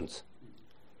portions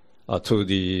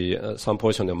some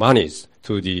portion of monies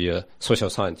to the social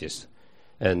scientists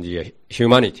and the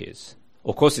humanities.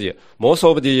 Of course, most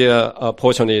of the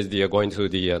portion is going to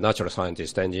the natural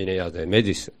scientists, engineers, and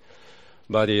medicine.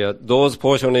 But those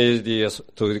portion is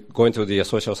going to the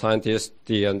social scientists,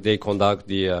 and they conduct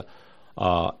the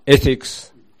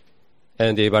ethics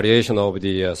and the evaluation of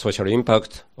the social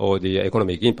impact or the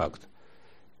economic impact.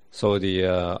 So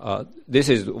this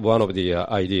is one of the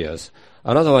ideas.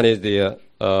 Another one is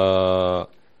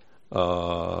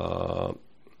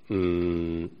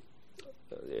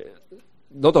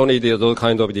not only those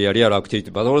kind of the real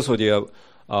activity, but also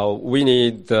we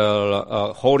need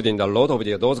holding a lot of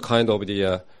those kind of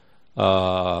the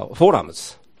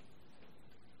forums.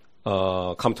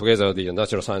 Come together, the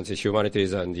natural sciences,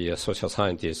 humanities, and the social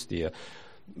scientists.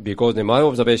 Because in my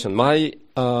observation, my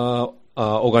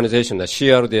organization, the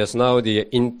CRDS, now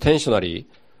intentionally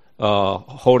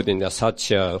holding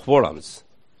such forums,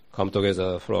 come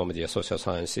together from the social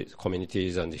sciences,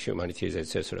 communities, and the humanities,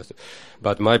 etc.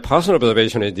 But my personal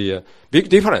observation is the big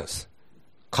difference,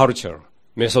 culture,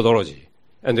 methodology,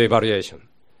 and evaluation.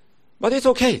 But it's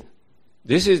okay.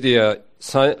 This is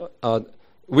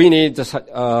we need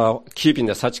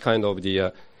keeping such kind of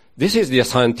this is the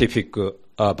scientific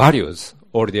values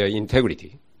or the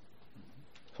integrity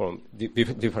from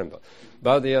different.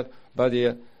 But the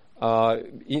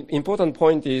important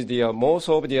point is most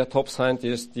of the top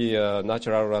scientists, the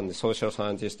natural and social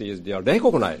scientists, they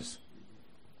recognize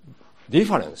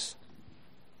difference.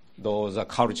 Those are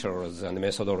cultures and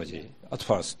methodology at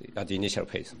first, at the initial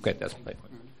phase. Okay, that's my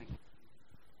point.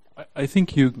 I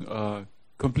think you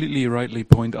completely rightly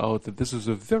point out that this is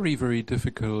a very, very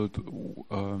difficult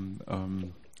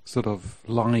sort of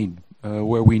line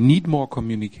where we need more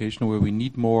communication, where we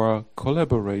need more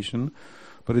collaboration,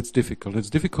 but it's difficult. It's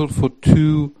difficult for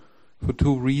two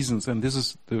reasons, and this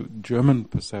is the German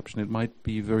perception. It might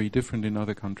be very different in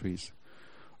other countries.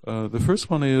 The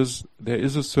first one is there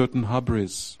is a certain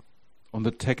hubris on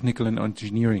the technical and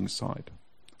engineering side.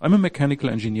 I'm a mechanical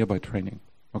engineer by training.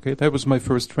 Okay, that was my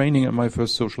first training and my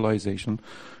first socialization.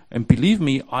 And believe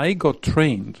me, I got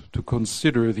trained to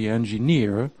consider the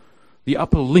engineer the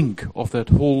upper link of that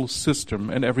whole system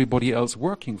and everybody else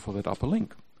working for that upper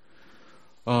link.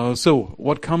 So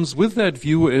what comes with that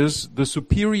view is the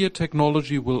superior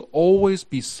technology will always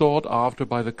be sought after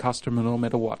by the customer no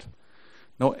matter what.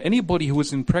 Now, anybody who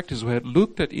is in practice, who had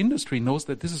looked at industry, knows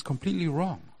that this is completely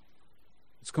wrong.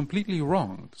 It's completely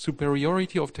wrong.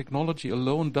 Superiority of technology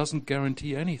alone doesn't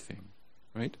guarantee anything,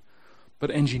 right? But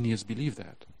engineers believe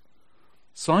that.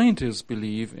 Scientists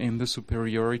believe in the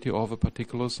superiority of a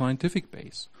particular scientific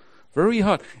base. Very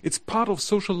hard. It's part of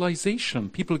socialization.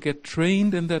 People get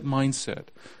trained in that mindset.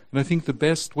 And I think the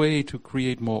best way to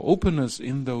create more openness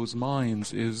in those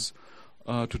minds is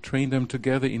to train them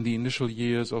together in the initial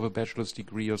years of a bachelor's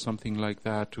degree or something like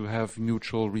that, to have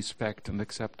mutual respect and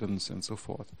acceptance and so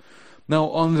forth. Now,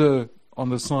 on the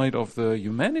side of the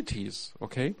humanities,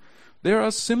 okay, there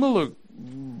are similar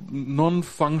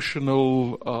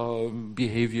non-functional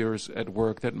behaviors at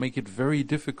work that make it very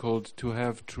difficult to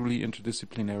have truly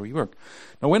interdisciplinary work.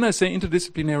 Now, when I say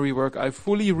interdisciplinary work, I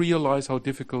fully realize how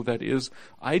difficult that is.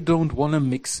 I don't want to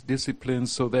mix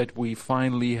disciplines so that we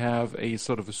finally have a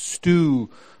sort of a stew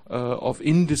of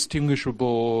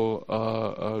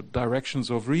indistinguishable directions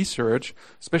of research.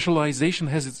 Specialization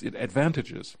has its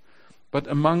advantages. But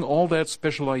among all that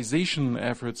specialization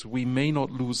efforts, we may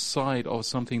not lose sight of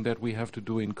something that we have to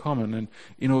do in common. And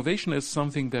innovation is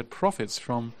something that profits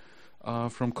from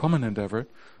common endeavor.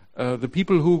 The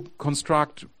people who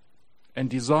construct and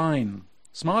design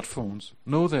smartphones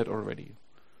know that already.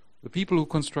 The people who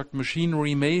construct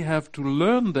machinery may have to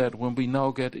learn that when we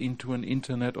now get into an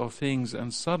Internet of Things,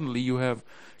 and suddenly you have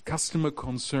customer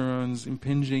concerns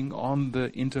impinging on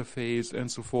the interface and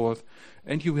so forth,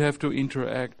 and you have to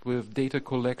interact with data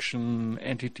collection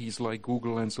entities like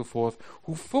Google and so forth,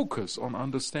 who focus on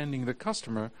understanding the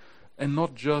customer and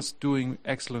not just doing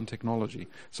excellent technology.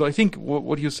 So I think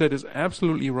what you said is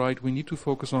absolutely right. We need to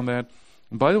focus on that.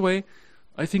 And by the way,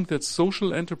 I think that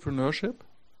social entrepreneurship,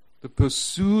 the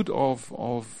pursuit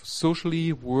of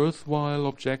socially worthwhile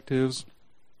objectives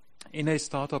in a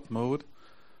startup mode,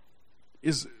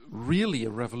 is really a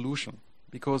revolution,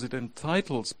 because it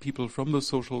entitles people from the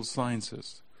social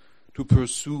sciences to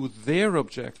pursue their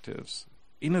objectives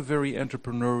in a very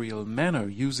entrepreneurial manner,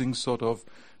 using sort of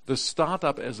the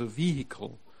startup as a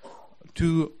vehicle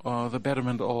to the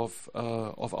betterment of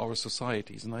our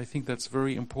societies. And I think that's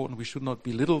very important. We should not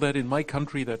belittle that. In my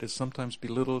country, that is sometimes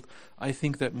belittled. I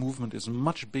think that movement is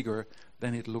much bigger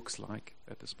than it looks like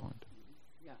at this point.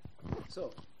 Yeah.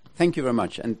 So, thank you very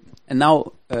much. And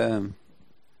now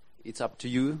it's up to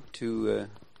you to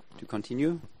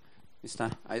continue,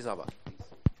 Mr. Aizawa.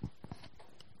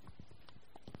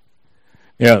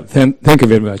 Yeah, thank you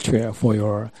very much for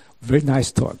your very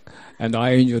nice talk, and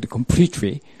I enjoyed it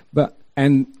completely.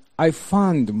 And I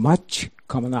found much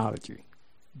commonality,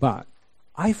 but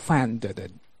I found that a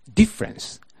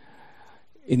difference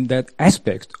in that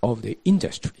aspect of the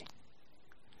industry.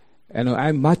 And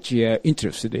I'm much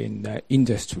interested in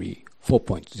Industry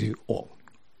 4.0.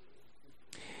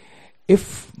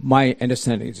 If my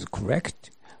understanding is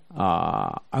correct,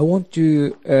 I want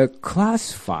to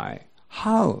classify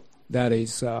how that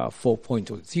is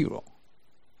 4.0.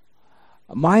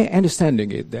 My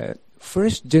understanding is that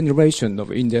first generation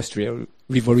of industrial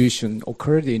revolution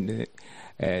occurred in the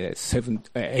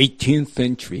 18th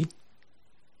century,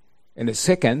 and the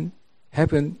second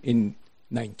happened in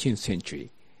 19th century.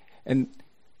 And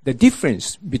the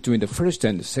difference between the first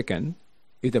and the second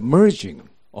is the merging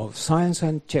of science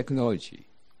and technology.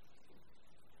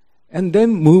 And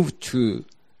then move to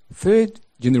third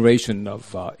generation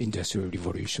of industrial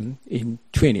revolution in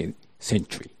 20th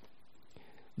century.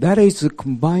 That is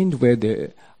combined with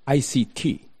the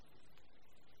ICT.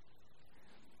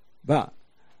 But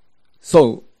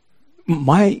so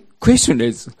my question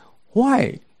is,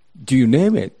 why do you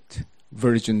name it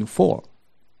version 4?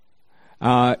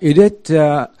 Is it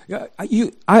I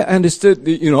understood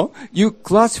you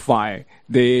classify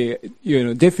the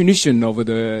definition of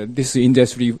this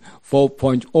industry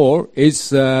 4.0 is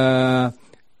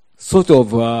sort of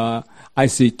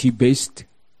ICT based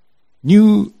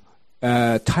new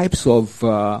types of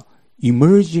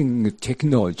emerging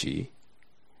technology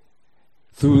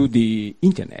through the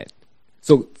internet.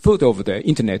 So sort of the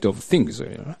Internet of Things.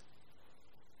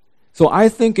 So I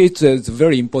think it's a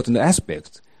very important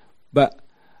aspect. But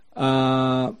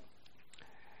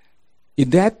is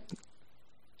that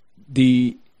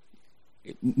the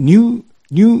new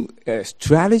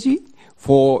strategy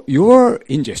for your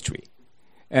industry?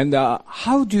 And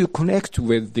how do you connect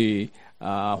with the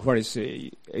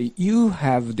you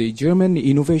have the German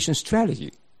innovation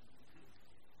strategy?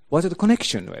 What is the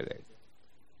connection with it?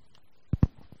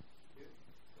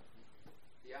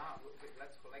 Yeah,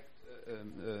 let's collect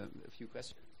a few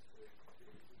questions.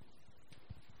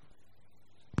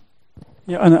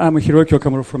 Yeah, and I'm Hiroki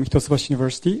Okamura from Hitotsubashi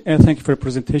University, and thank you for your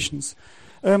presentations.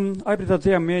 I believe that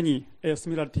there are many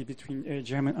similarities between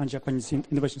German and Japanese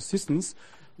innovation systems,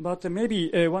 but maybe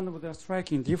one of the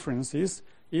striking differences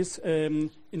is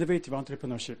innovative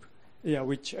entrepreneurship,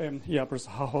 which Professor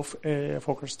Hahoff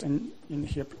focused in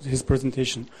his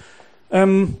presentation.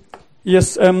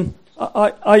 Yes,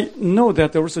 I know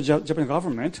that also Japanese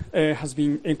government has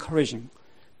been encouraging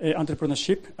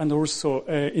entrepreneurship and also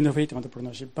innovative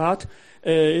entrepreneurship, but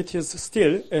it is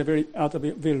still at a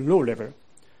very low level.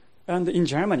 And in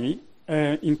Germany,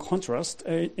 in contrast,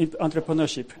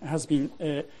 entrepreneurship has been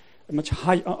much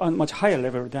higher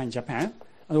level than Japan,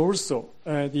 and also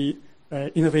the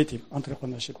innovative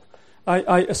entrepreneurship.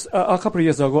 A couple of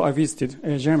years ago, I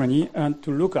visited Germany and to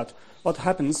look at what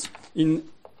happens in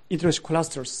international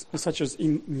clusters, such as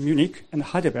in Munich and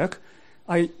Heidelberg.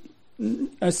 I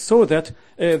saw that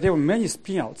there were many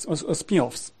spin-offs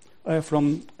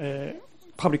from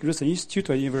public research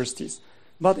institutes or universities,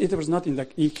 but it was not in the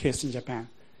case in Japan.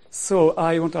 So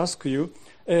I want to ask you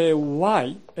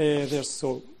why there's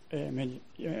so many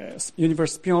university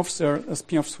spin-offs or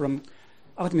spin-offs from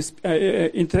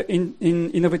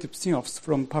innovative spin-offs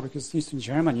from public research institutes in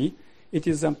Germany. It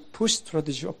is a push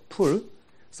strategy of pull,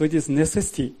 so it is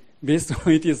necessity based,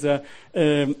 or it is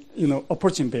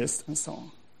opportunity based, and so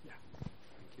on. Yeah.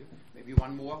 Thank you. Maybe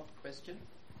one more question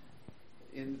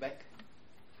in the back.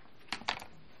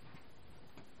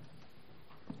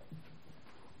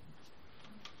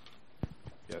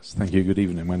 Yes, thank you. Good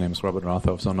evening. My name is Robert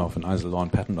Rathoff, Sonhoff and Eisel Law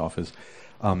and Patent Office.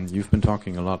 You've been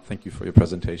talking a lot, thank you for your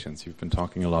presentations, you've been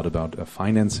talking a lot about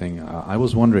financing. I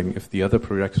was wondering if the other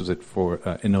prerequisite for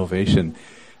innovation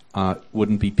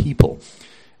wouldn't be people.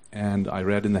 And I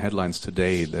read in the headlines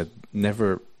today that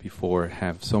never before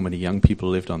have so many young people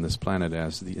lived on this planet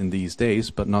as in these days,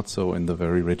 but not so in the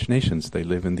very rich nations. They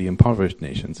live in the impoverished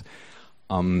nations.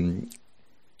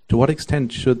 To what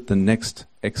extent should the next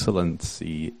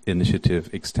Excellency initiative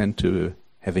extend to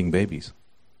having babies?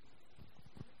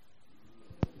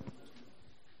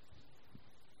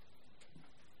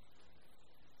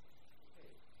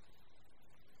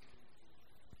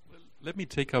 Let me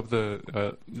take up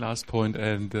the last point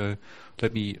and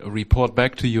let me report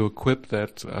back to your quip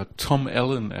that Tom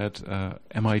Allen at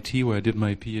MIT, where I did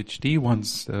my PhD,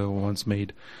 once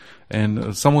made.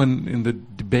 And someone in the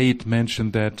debate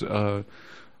mentioned that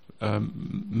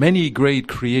many great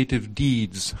creative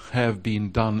deeds have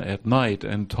been done at night,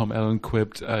 and Tom Allen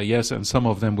quipped, yes, and some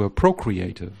of them were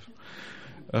procreative.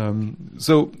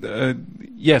 Yes,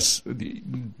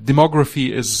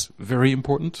 demography is very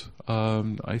important,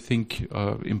 I think,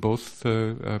 in both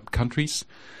countries.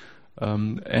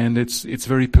 And it's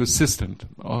very persistent.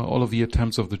 All of the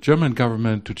attempts of the German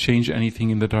government to change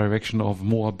anything in the direction of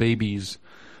more babies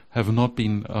have not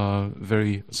been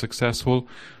very successful.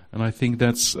 And I think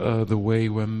that's the way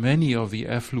where many of the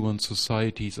affluent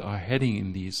societies are heading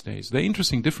in these days. The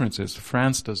interesting difference is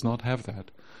France does not have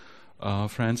that.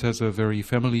 France has a very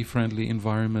family-friendly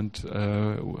environment,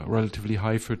 relatively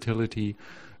high fertility,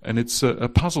 and it's a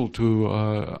puzzle to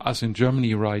us in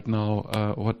Germany right now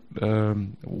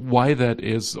why that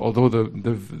is, although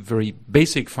the very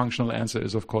basic functional answer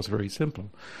is, of course, very simple.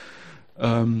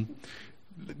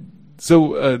 That's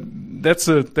a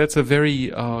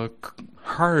very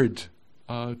hard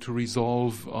to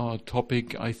resolve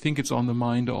topic. I think it's on the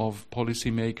mind of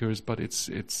policymakers, but it's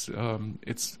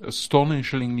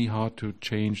astonishingly hard to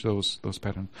change those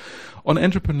patterns. On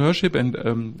entrepreneurship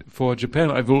and for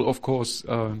Japan, I will of course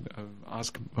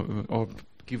ask or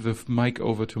give the mic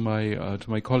over to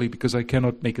my colleague because I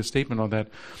cannot make a statement on that.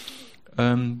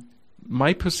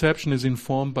 My perception is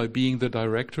informed by being the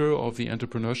director of the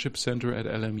Entrepreneurship Center at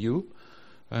LMU.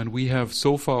 And we have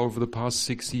so far over the past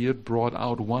 6 years brought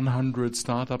out 100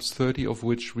 startups, 30 of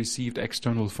which received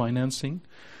external financing,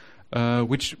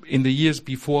 which in the years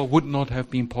before would not have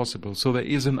been possible. So there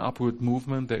is an upward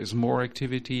movement, there is more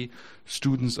activity,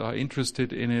 students are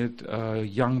interested in it,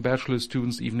 young bachelor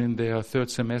students even in their third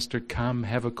semester come,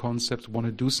 have a concept, want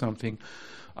to do something.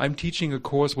 I'm teaching a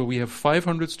course where we have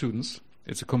 500 students.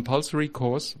 It's a compulsory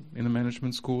course in a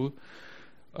management school.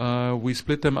 We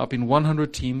split them up in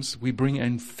 100 teams. We bring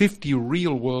in 50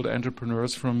 real-world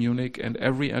entrepreneurs from Munich, and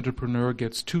every entrepreneur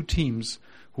gets 2 teams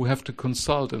who have to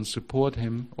consult and support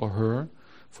him or her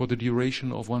for the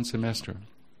duration of 1 semester.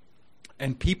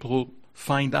 And people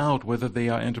find out whether they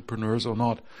are entrepreneurs or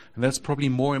not. And that's probably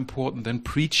more important than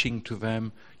preaching to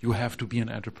them, you have to be an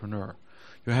entrepreneur.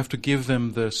 You have to give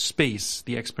them the space,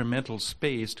 the experimental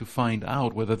space, to find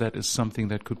out whether that is something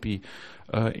that could be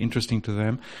interesting to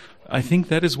them. I think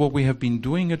that is what we have been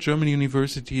doing at German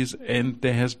universities, and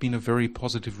there has been a very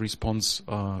positive response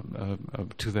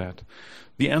to that.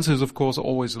 The answer is, of course,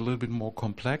 always a little bit more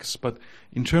complex, but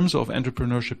in terms of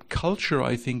entrepreneurship culture,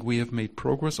 I think we have made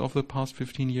progress over the past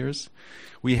 15 years.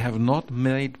 We have not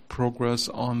made progress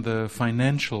on the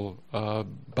financial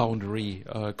boundary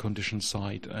condition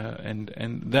side,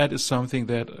 and that is something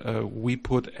that we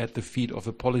put at the feet of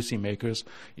the policymakers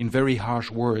in very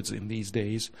harsh words in these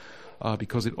days,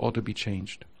 because it ought to be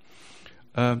changed.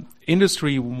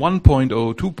 Industry 1.0,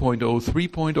 2.0,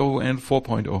 3.0, and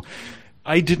 4.0.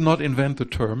 I did not invent the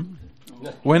term.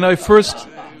 When I first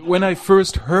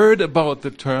heard about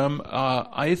the term,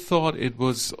 I thought it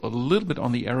was a little bit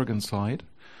on the arrogant side.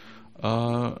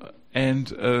 And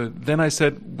then I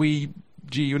said,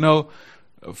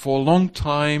 for a long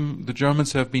time, the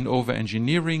Germans have been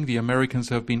over-engineering, the Americans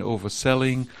have been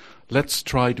overselling. Let's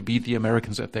try to beat the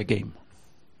Americans at their game.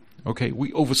 Okay,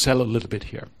 we oversell a little bit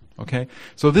here. Okay,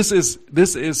 so this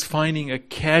is finding a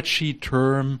catchy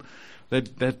term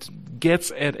that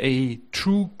gets at a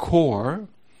true core,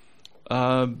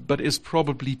 but is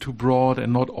probably too broad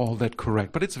and not all that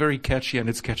correct. But it's very catchy and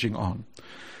it's catching on.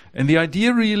 And the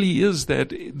idea really is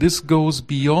that this goes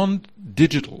beyond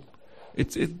digital.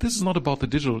 This is not about the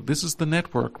digital. This is the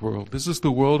network world. This is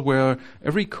the world where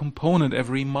every component,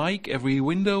 every mic, every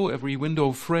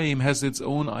window frame has its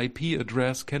own IP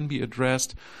address, can be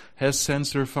addressed, has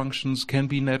sensor functions, can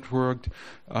be networked,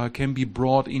 can be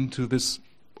brought into this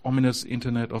ominous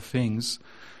Internet of Things.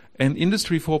 And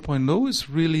Industry 4.0 is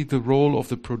really the role of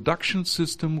the production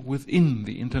system within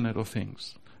the Internet of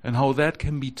Things, and how that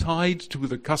can be tied to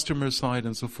the customer side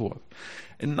and so forth.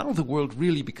 And now the world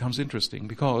really becomes interesting,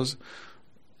 because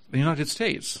the United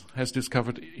States has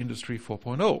discovered Industry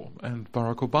 4.0, and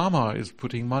Barack Obama is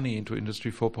putting money into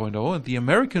Industry 4.0, and the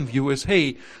American view is,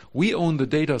 hey, we own the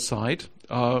data side,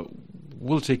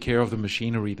 we'll take care of the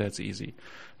machinery, that's easy.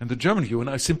 And the German view, and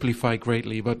I simplify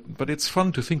greatly, but it's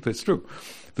fun to think that's true.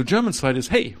 The German side is,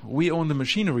 hey, we own the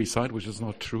machinery side, which is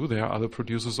not true. There are other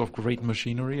producers of great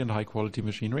machinery and high-quality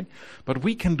machinery. But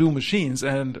we can do machines,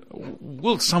 and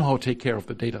we'll somehow take care of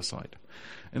the data side.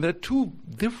 And there are two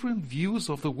different views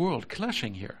of the world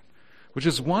clashing here, which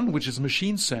is one which is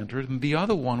machine-centered, and the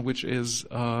other one which is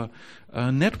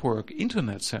network,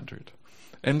 Internet-centered.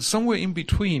 And somewhere in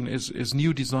between is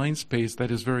new design space that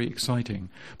is very exciting.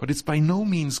 But it's by no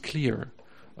means clear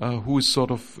who is sort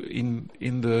of in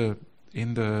the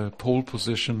pole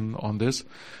position on this.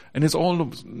 And it's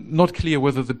all not clear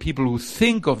whether the people who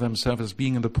think of themselves as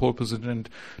being in the pole position, and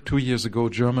 2 years ago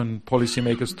German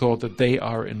policymakers thought that they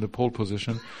are in the pole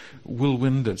position, will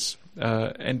win this.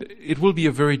 And it will be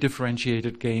a very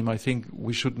differentiated game. I think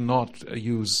we should not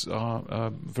use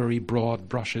very broad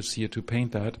brushes here to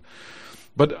paint that.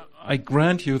 But I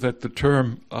grant you that the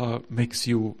term makes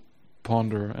you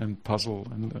ponder and puzzle.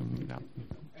 And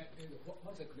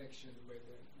what's the connection with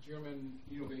the German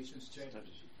innovation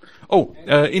strategy?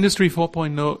 Industry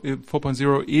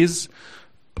 4.0 is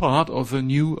part of the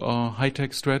new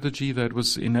high-tech strategy that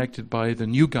was enacted by the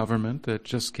new government that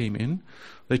just came in.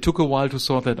 They took a while to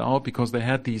sort that out because they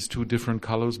had these two different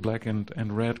colors, black and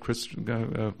red,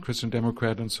 Christian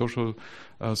Democrat and Social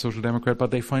Democrat,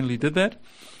 but they finally did that.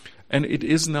 And it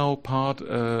is now part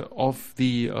of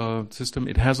the system.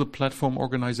 It has a platform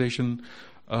organization,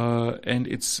 and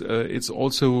it's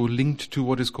also linked to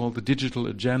what is called the digital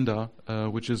agenda,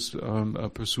 which is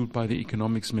pursued by the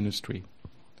economics ministry.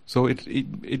 So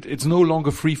it's no longer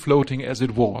free floating as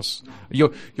it was.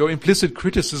 Your implicit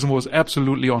criticism was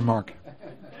absolutely on mark.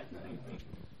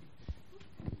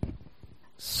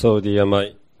 So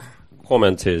my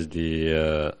comment is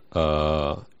the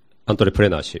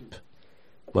entrepreneurship.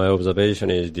 My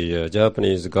observation is the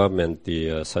Japanese government,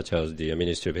 such as the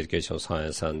Ministry of Education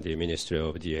Science and the Ministry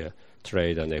of the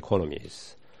Trade and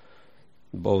Economies,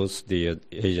 both the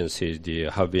agencies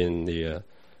have been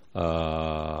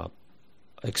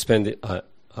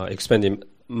expending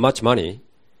much money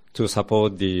to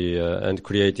support and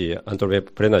create the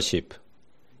entrepreneurship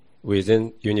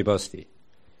within university.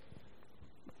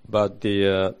 But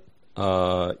the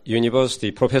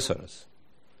university professors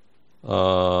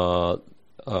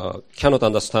cannot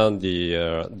understand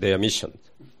their mission.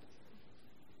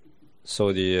 So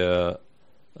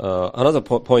another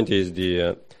point is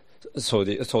the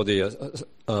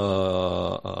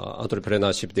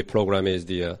entrepreneurship. The program is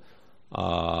the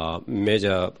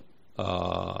major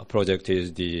project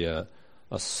is the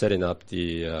setting up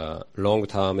the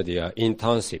long-term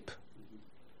internship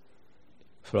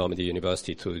from the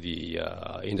university to the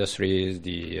industries,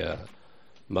 the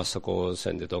master course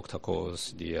and the doctor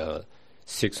course, the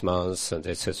 6 months, and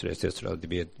etc., etc.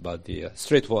 But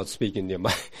straightforward speaking,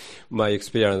 my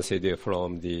experience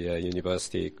from the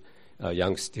university,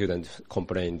 young students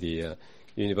complain the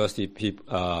university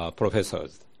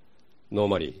professors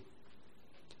normally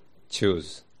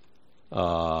choose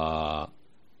the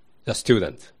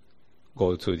student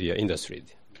go to the industry,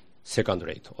 second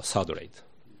rate or third rate.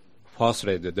 First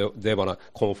rate, they want to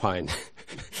confine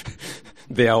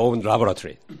their own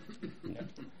laboratory.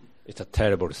 It's a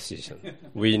terrible decision.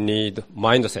 We need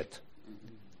mindset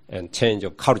and change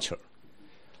of culture.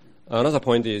 Another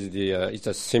point is it's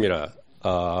a similar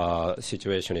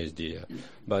situation is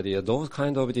but those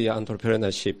kind of the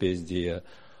entrepreneurship is the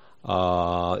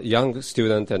young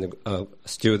student and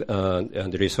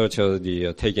and researchers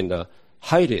taking the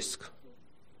high risk.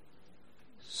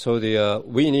 So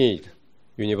we need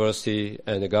university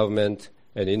and the government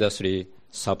and industry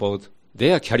support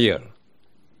their career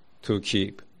to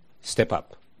step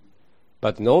up.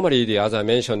 But normally, as I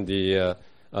mentioned, the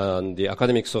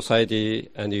academic society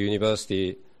and the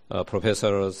university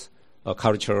professors,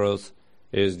 cultures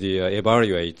is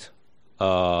evaluate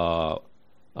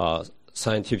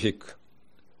scientific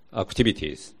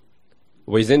activities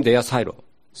within their silo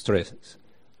stresses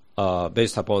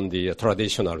based upon the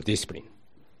traditional discipline.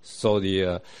 So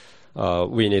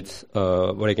we need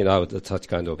working out such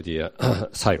kind of the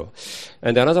silo.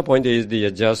 And another point is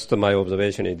just my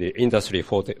observation in the industry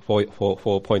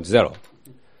 4.0.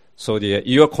 So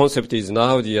your concept is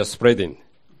now spreading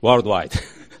worldwide.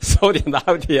 So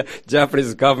now the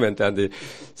Japanese government and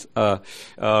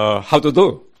how to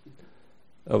do.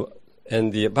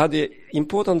 But the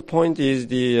important point is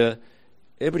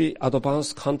every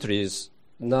advanced countries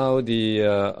now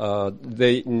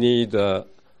they need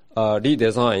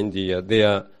redesign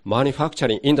their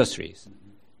manufacturing industries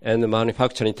and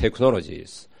manufacturing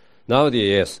technologies.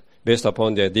 Nowadays, based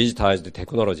upon the digitized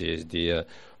technologies, the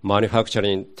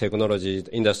manufacturing technology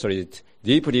industry is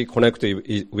deeply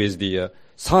connected with the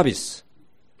service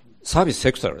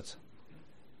sectors.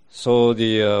 So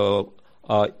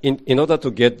in order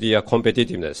to get the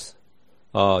competitiveness,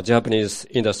 Japanese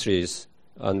industries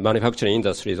and manufacturing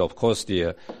industries, of course,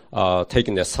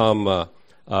 taking some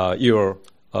your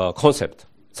concept,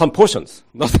 some portions,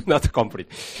 not complete.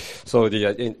 So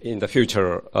in the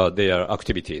future, their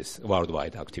activities,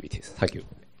 worldwide activities. Thank you.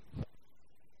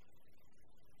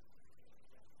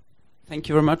 Thank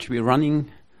you very much. We're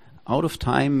running out of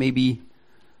time. Maybe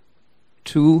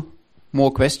 2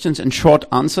 more questions and short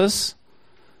answers.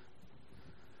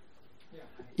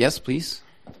 Yes, please.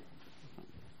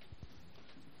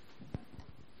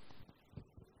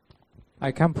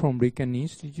 I come from Riken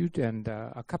Institute, and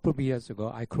a couple of years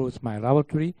ago, I closed my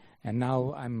laboratory, and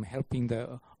now I'm helping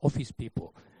the office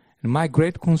people. And my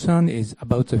great concern is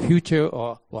about the future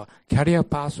or career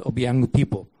path of young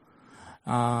people.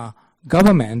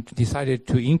 Government decided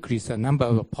to increase the number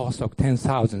of postdoc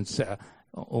 10,000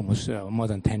 almost more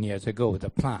than 10 years ago, the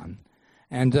plan.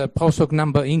 And the postdoc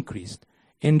number increased.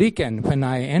 In Riken, when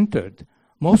I entered,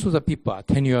 most of the people are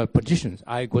tenure positions.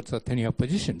 I got the tenure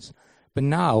positions. But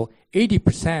now,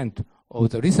 80% of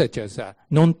the researchers are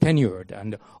non-tenured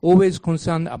and always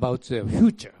concerned about the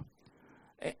future.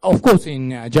 Of course,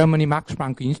 in Germany, Max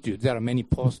Planck Institute, there are many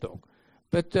postdocs.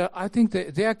 But I think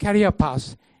their career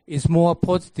path is more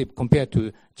positive compared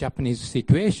to Japanese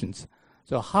situations.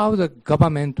 So how the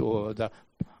government or the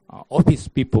office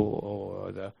people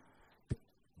or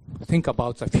think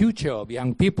about the future of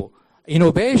young people?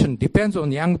 Innovation depends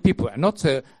on young people and not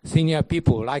the senior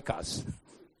people like us.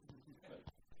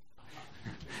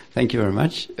 Thank you very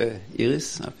much.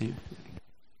 Iris, up here.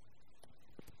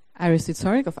 Iris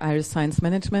Zizorek of Iris Science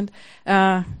Management.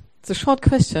 It's a short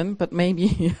question, but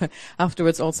maybe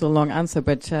afterwards also a long answer,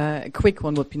 but a quick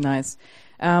one would be nice.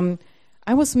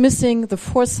 I was missing the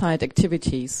foresight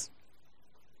activities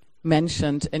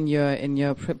mentioned in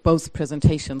your both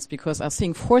presentations, because I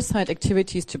think foresight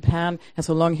activities, Japan has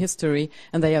a long history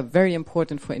and they are very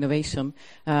important for innovation,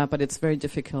 but it's very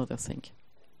difficult, I think.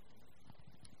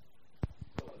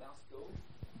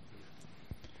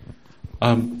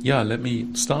 Let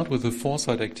me start with the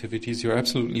foresight activities. You're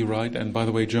absolutely right. And by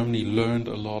the way, Germany learned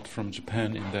a lot from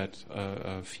Japan in that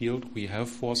field. We have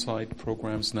foresight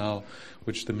programs now,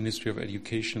 which the Ministry of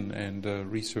Education and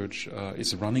Research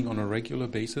is running on a regular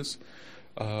basis,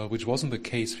 which wasn't the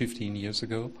case 15 years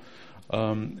ago.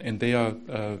 And they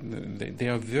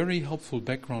are very helpful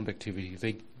background activities.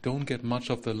 They don't get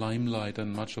much of the limelight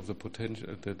and much of the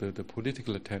the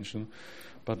political attention,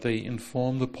 but they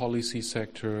inform the policy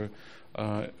sector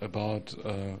about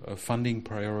funding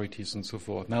priorities and so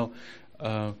forth. Now,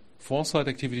 foresight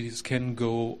activities can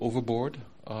go overboard.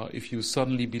 if you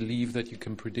suddenly believe that you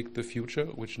can predict the future,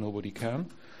 which nobody can.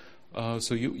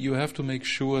 So you have to make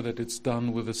sure that it's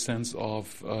done with a sense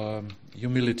of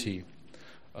humility.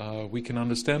 We can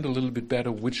understand a little bit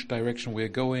better which direction we're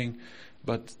going,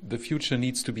 but the future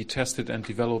needs to be tested and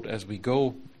developed as we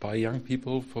go by young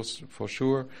people, for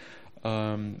sure.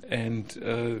 So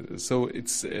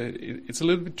it's a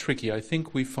little bit tricky. I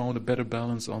think we found a better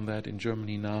balance on that in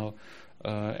Germany now,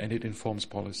 and it informs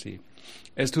policy.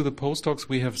 As to the postdocs,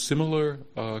 we have similar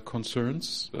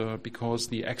concerns because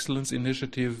the Excellence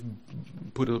Initiative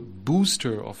put a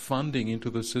booster of funding into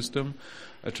the system,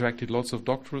 attracted lots of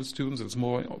doctoral students. It's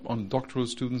more on doctoral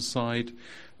students' side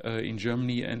in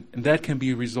Germany, and that can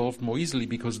be resolved more easily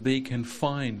because they can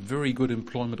find very good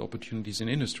employment opportunities in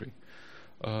industry.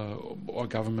 Or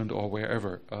government or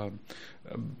wherever.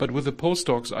 But with the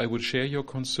postdocs, I would share your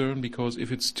concern because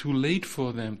if it's too late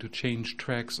for them to change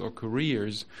tracks or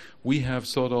careers, we have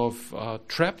sort of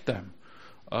trapped them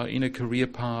in a career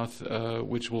path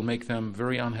which will make them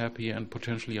very unhappy and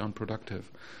potentially unproductive.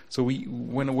 So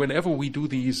whenever we do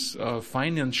these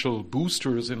financial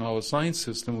boosters in our science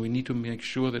system, we need to make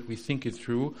sure that we think it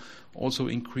through, also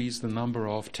increase the number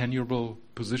of tenurable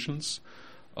positions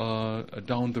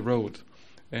down the road.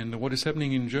 And what is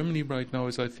happening in Germany right now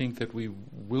is I think that we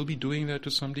will be doing that to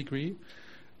some degree,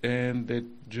 and that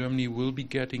Germany will be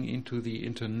getting into the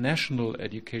international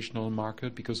educational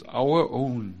market because our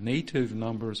own native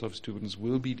numbers of students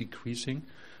will be decreasing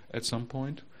at some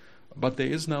point. But there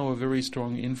is now a very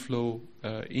strong inflow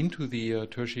into the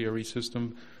tertiary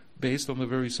system based on the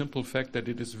very simple fact that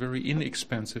it is very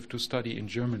inexpensive to study in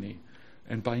Germany.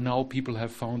 And by now people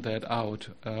have found that out,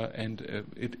 and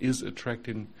it is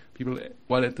attracting people,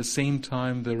 while at the same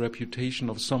time the reputation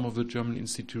of some of the German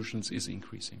institutions is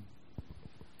increasing.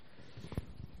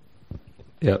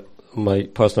 Yeah, my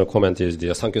personal comment is,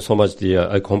 thank you so much.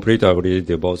 I completely agree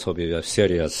with both of you.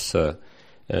 Serious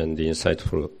and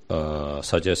insightful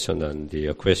suggestion. And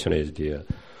the question is the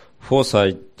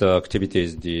foresight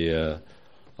activities.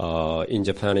 In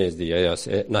Japan is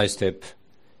a nice step.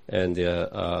 And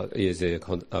is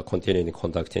continuing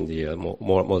conducting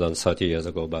more than 30 years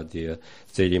ago, but they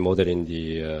remodeling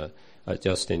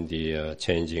adjusting the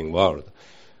changing world,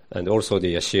 and also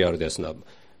the share this now.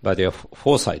 But the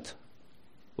foresight,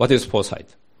 what is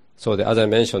foresight? So as I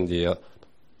mentioned, the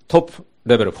top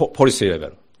level, policy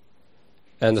level,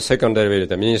 and the second level,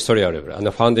 the ministerial level, and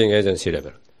the funding agency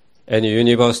level, and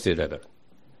university level,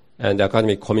 and the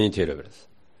academic community levels,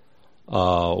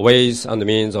 ways and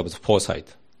means of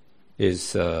foresight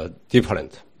is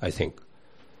different, I think.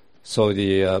 So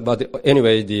but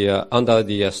anyway, under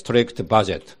the strict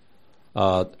budget,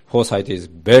 foresight is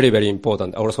very, very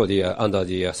important. Also, under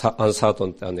the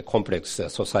uncertain and complex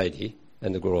society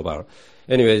and global.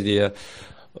 Anyway,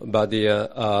 but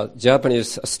the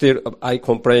Japanese still, I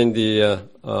complain the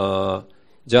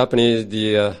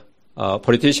Japanese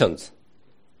politicians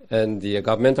and the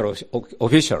governmental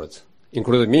officials,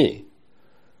 including me,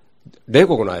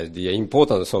 recognize the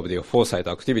importance of the foresight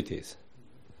activities.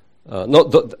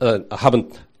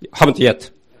 Haven't yet.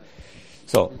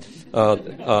 So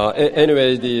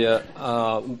anyway,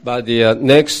 but the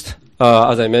next,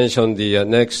 as I mentioned, the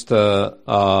next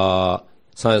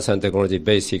science and technology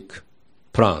basic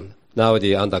plan now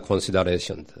under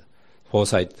consideration.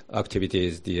 Foresight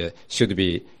activities should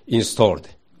be installed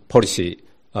policy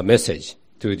message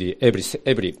to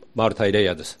every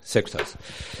multi-layered sectors.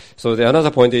 So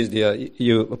another point is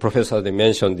you, Professor,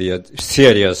 mentioned the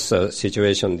serious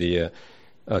situation, the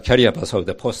career path of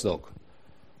the postdoc.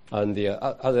 And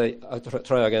as I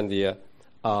try again,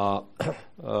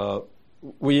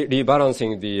 we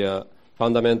rebalancing the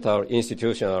fundamental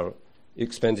institutional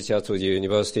expenditure to the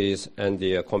universities and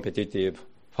the competitive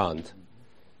fund.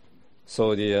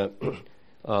 So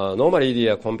normally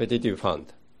the competitive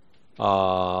fund,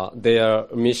 their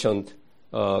mission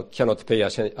cannot pay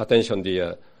attention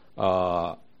to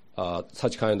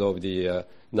such kind of the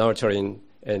nurturing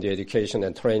and the education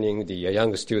and training the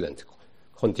young student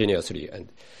continuously.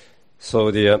 And so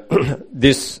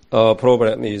this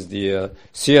problem is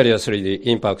seriously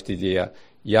impact the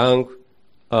young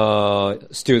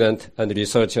student and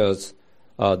researchers.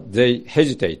 They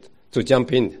hesitate to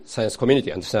jump in science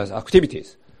community and science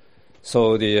activities.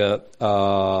 So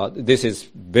this is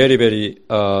very, very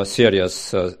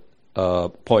serious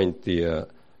point.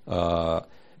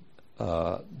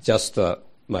 Just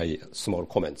my small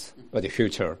comments. But the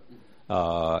future,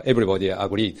 everybody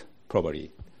agreed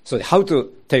probably. So how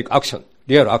to take action,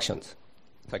 real actions.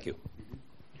 Thank you.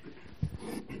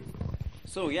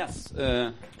 So yes,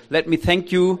 let me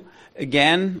thank you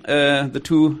again, the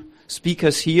two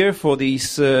speakers here for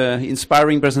these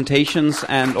inspiring presentations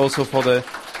and also for the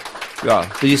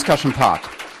discussion part.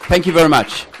 Thank you very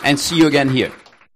much, and see you again here.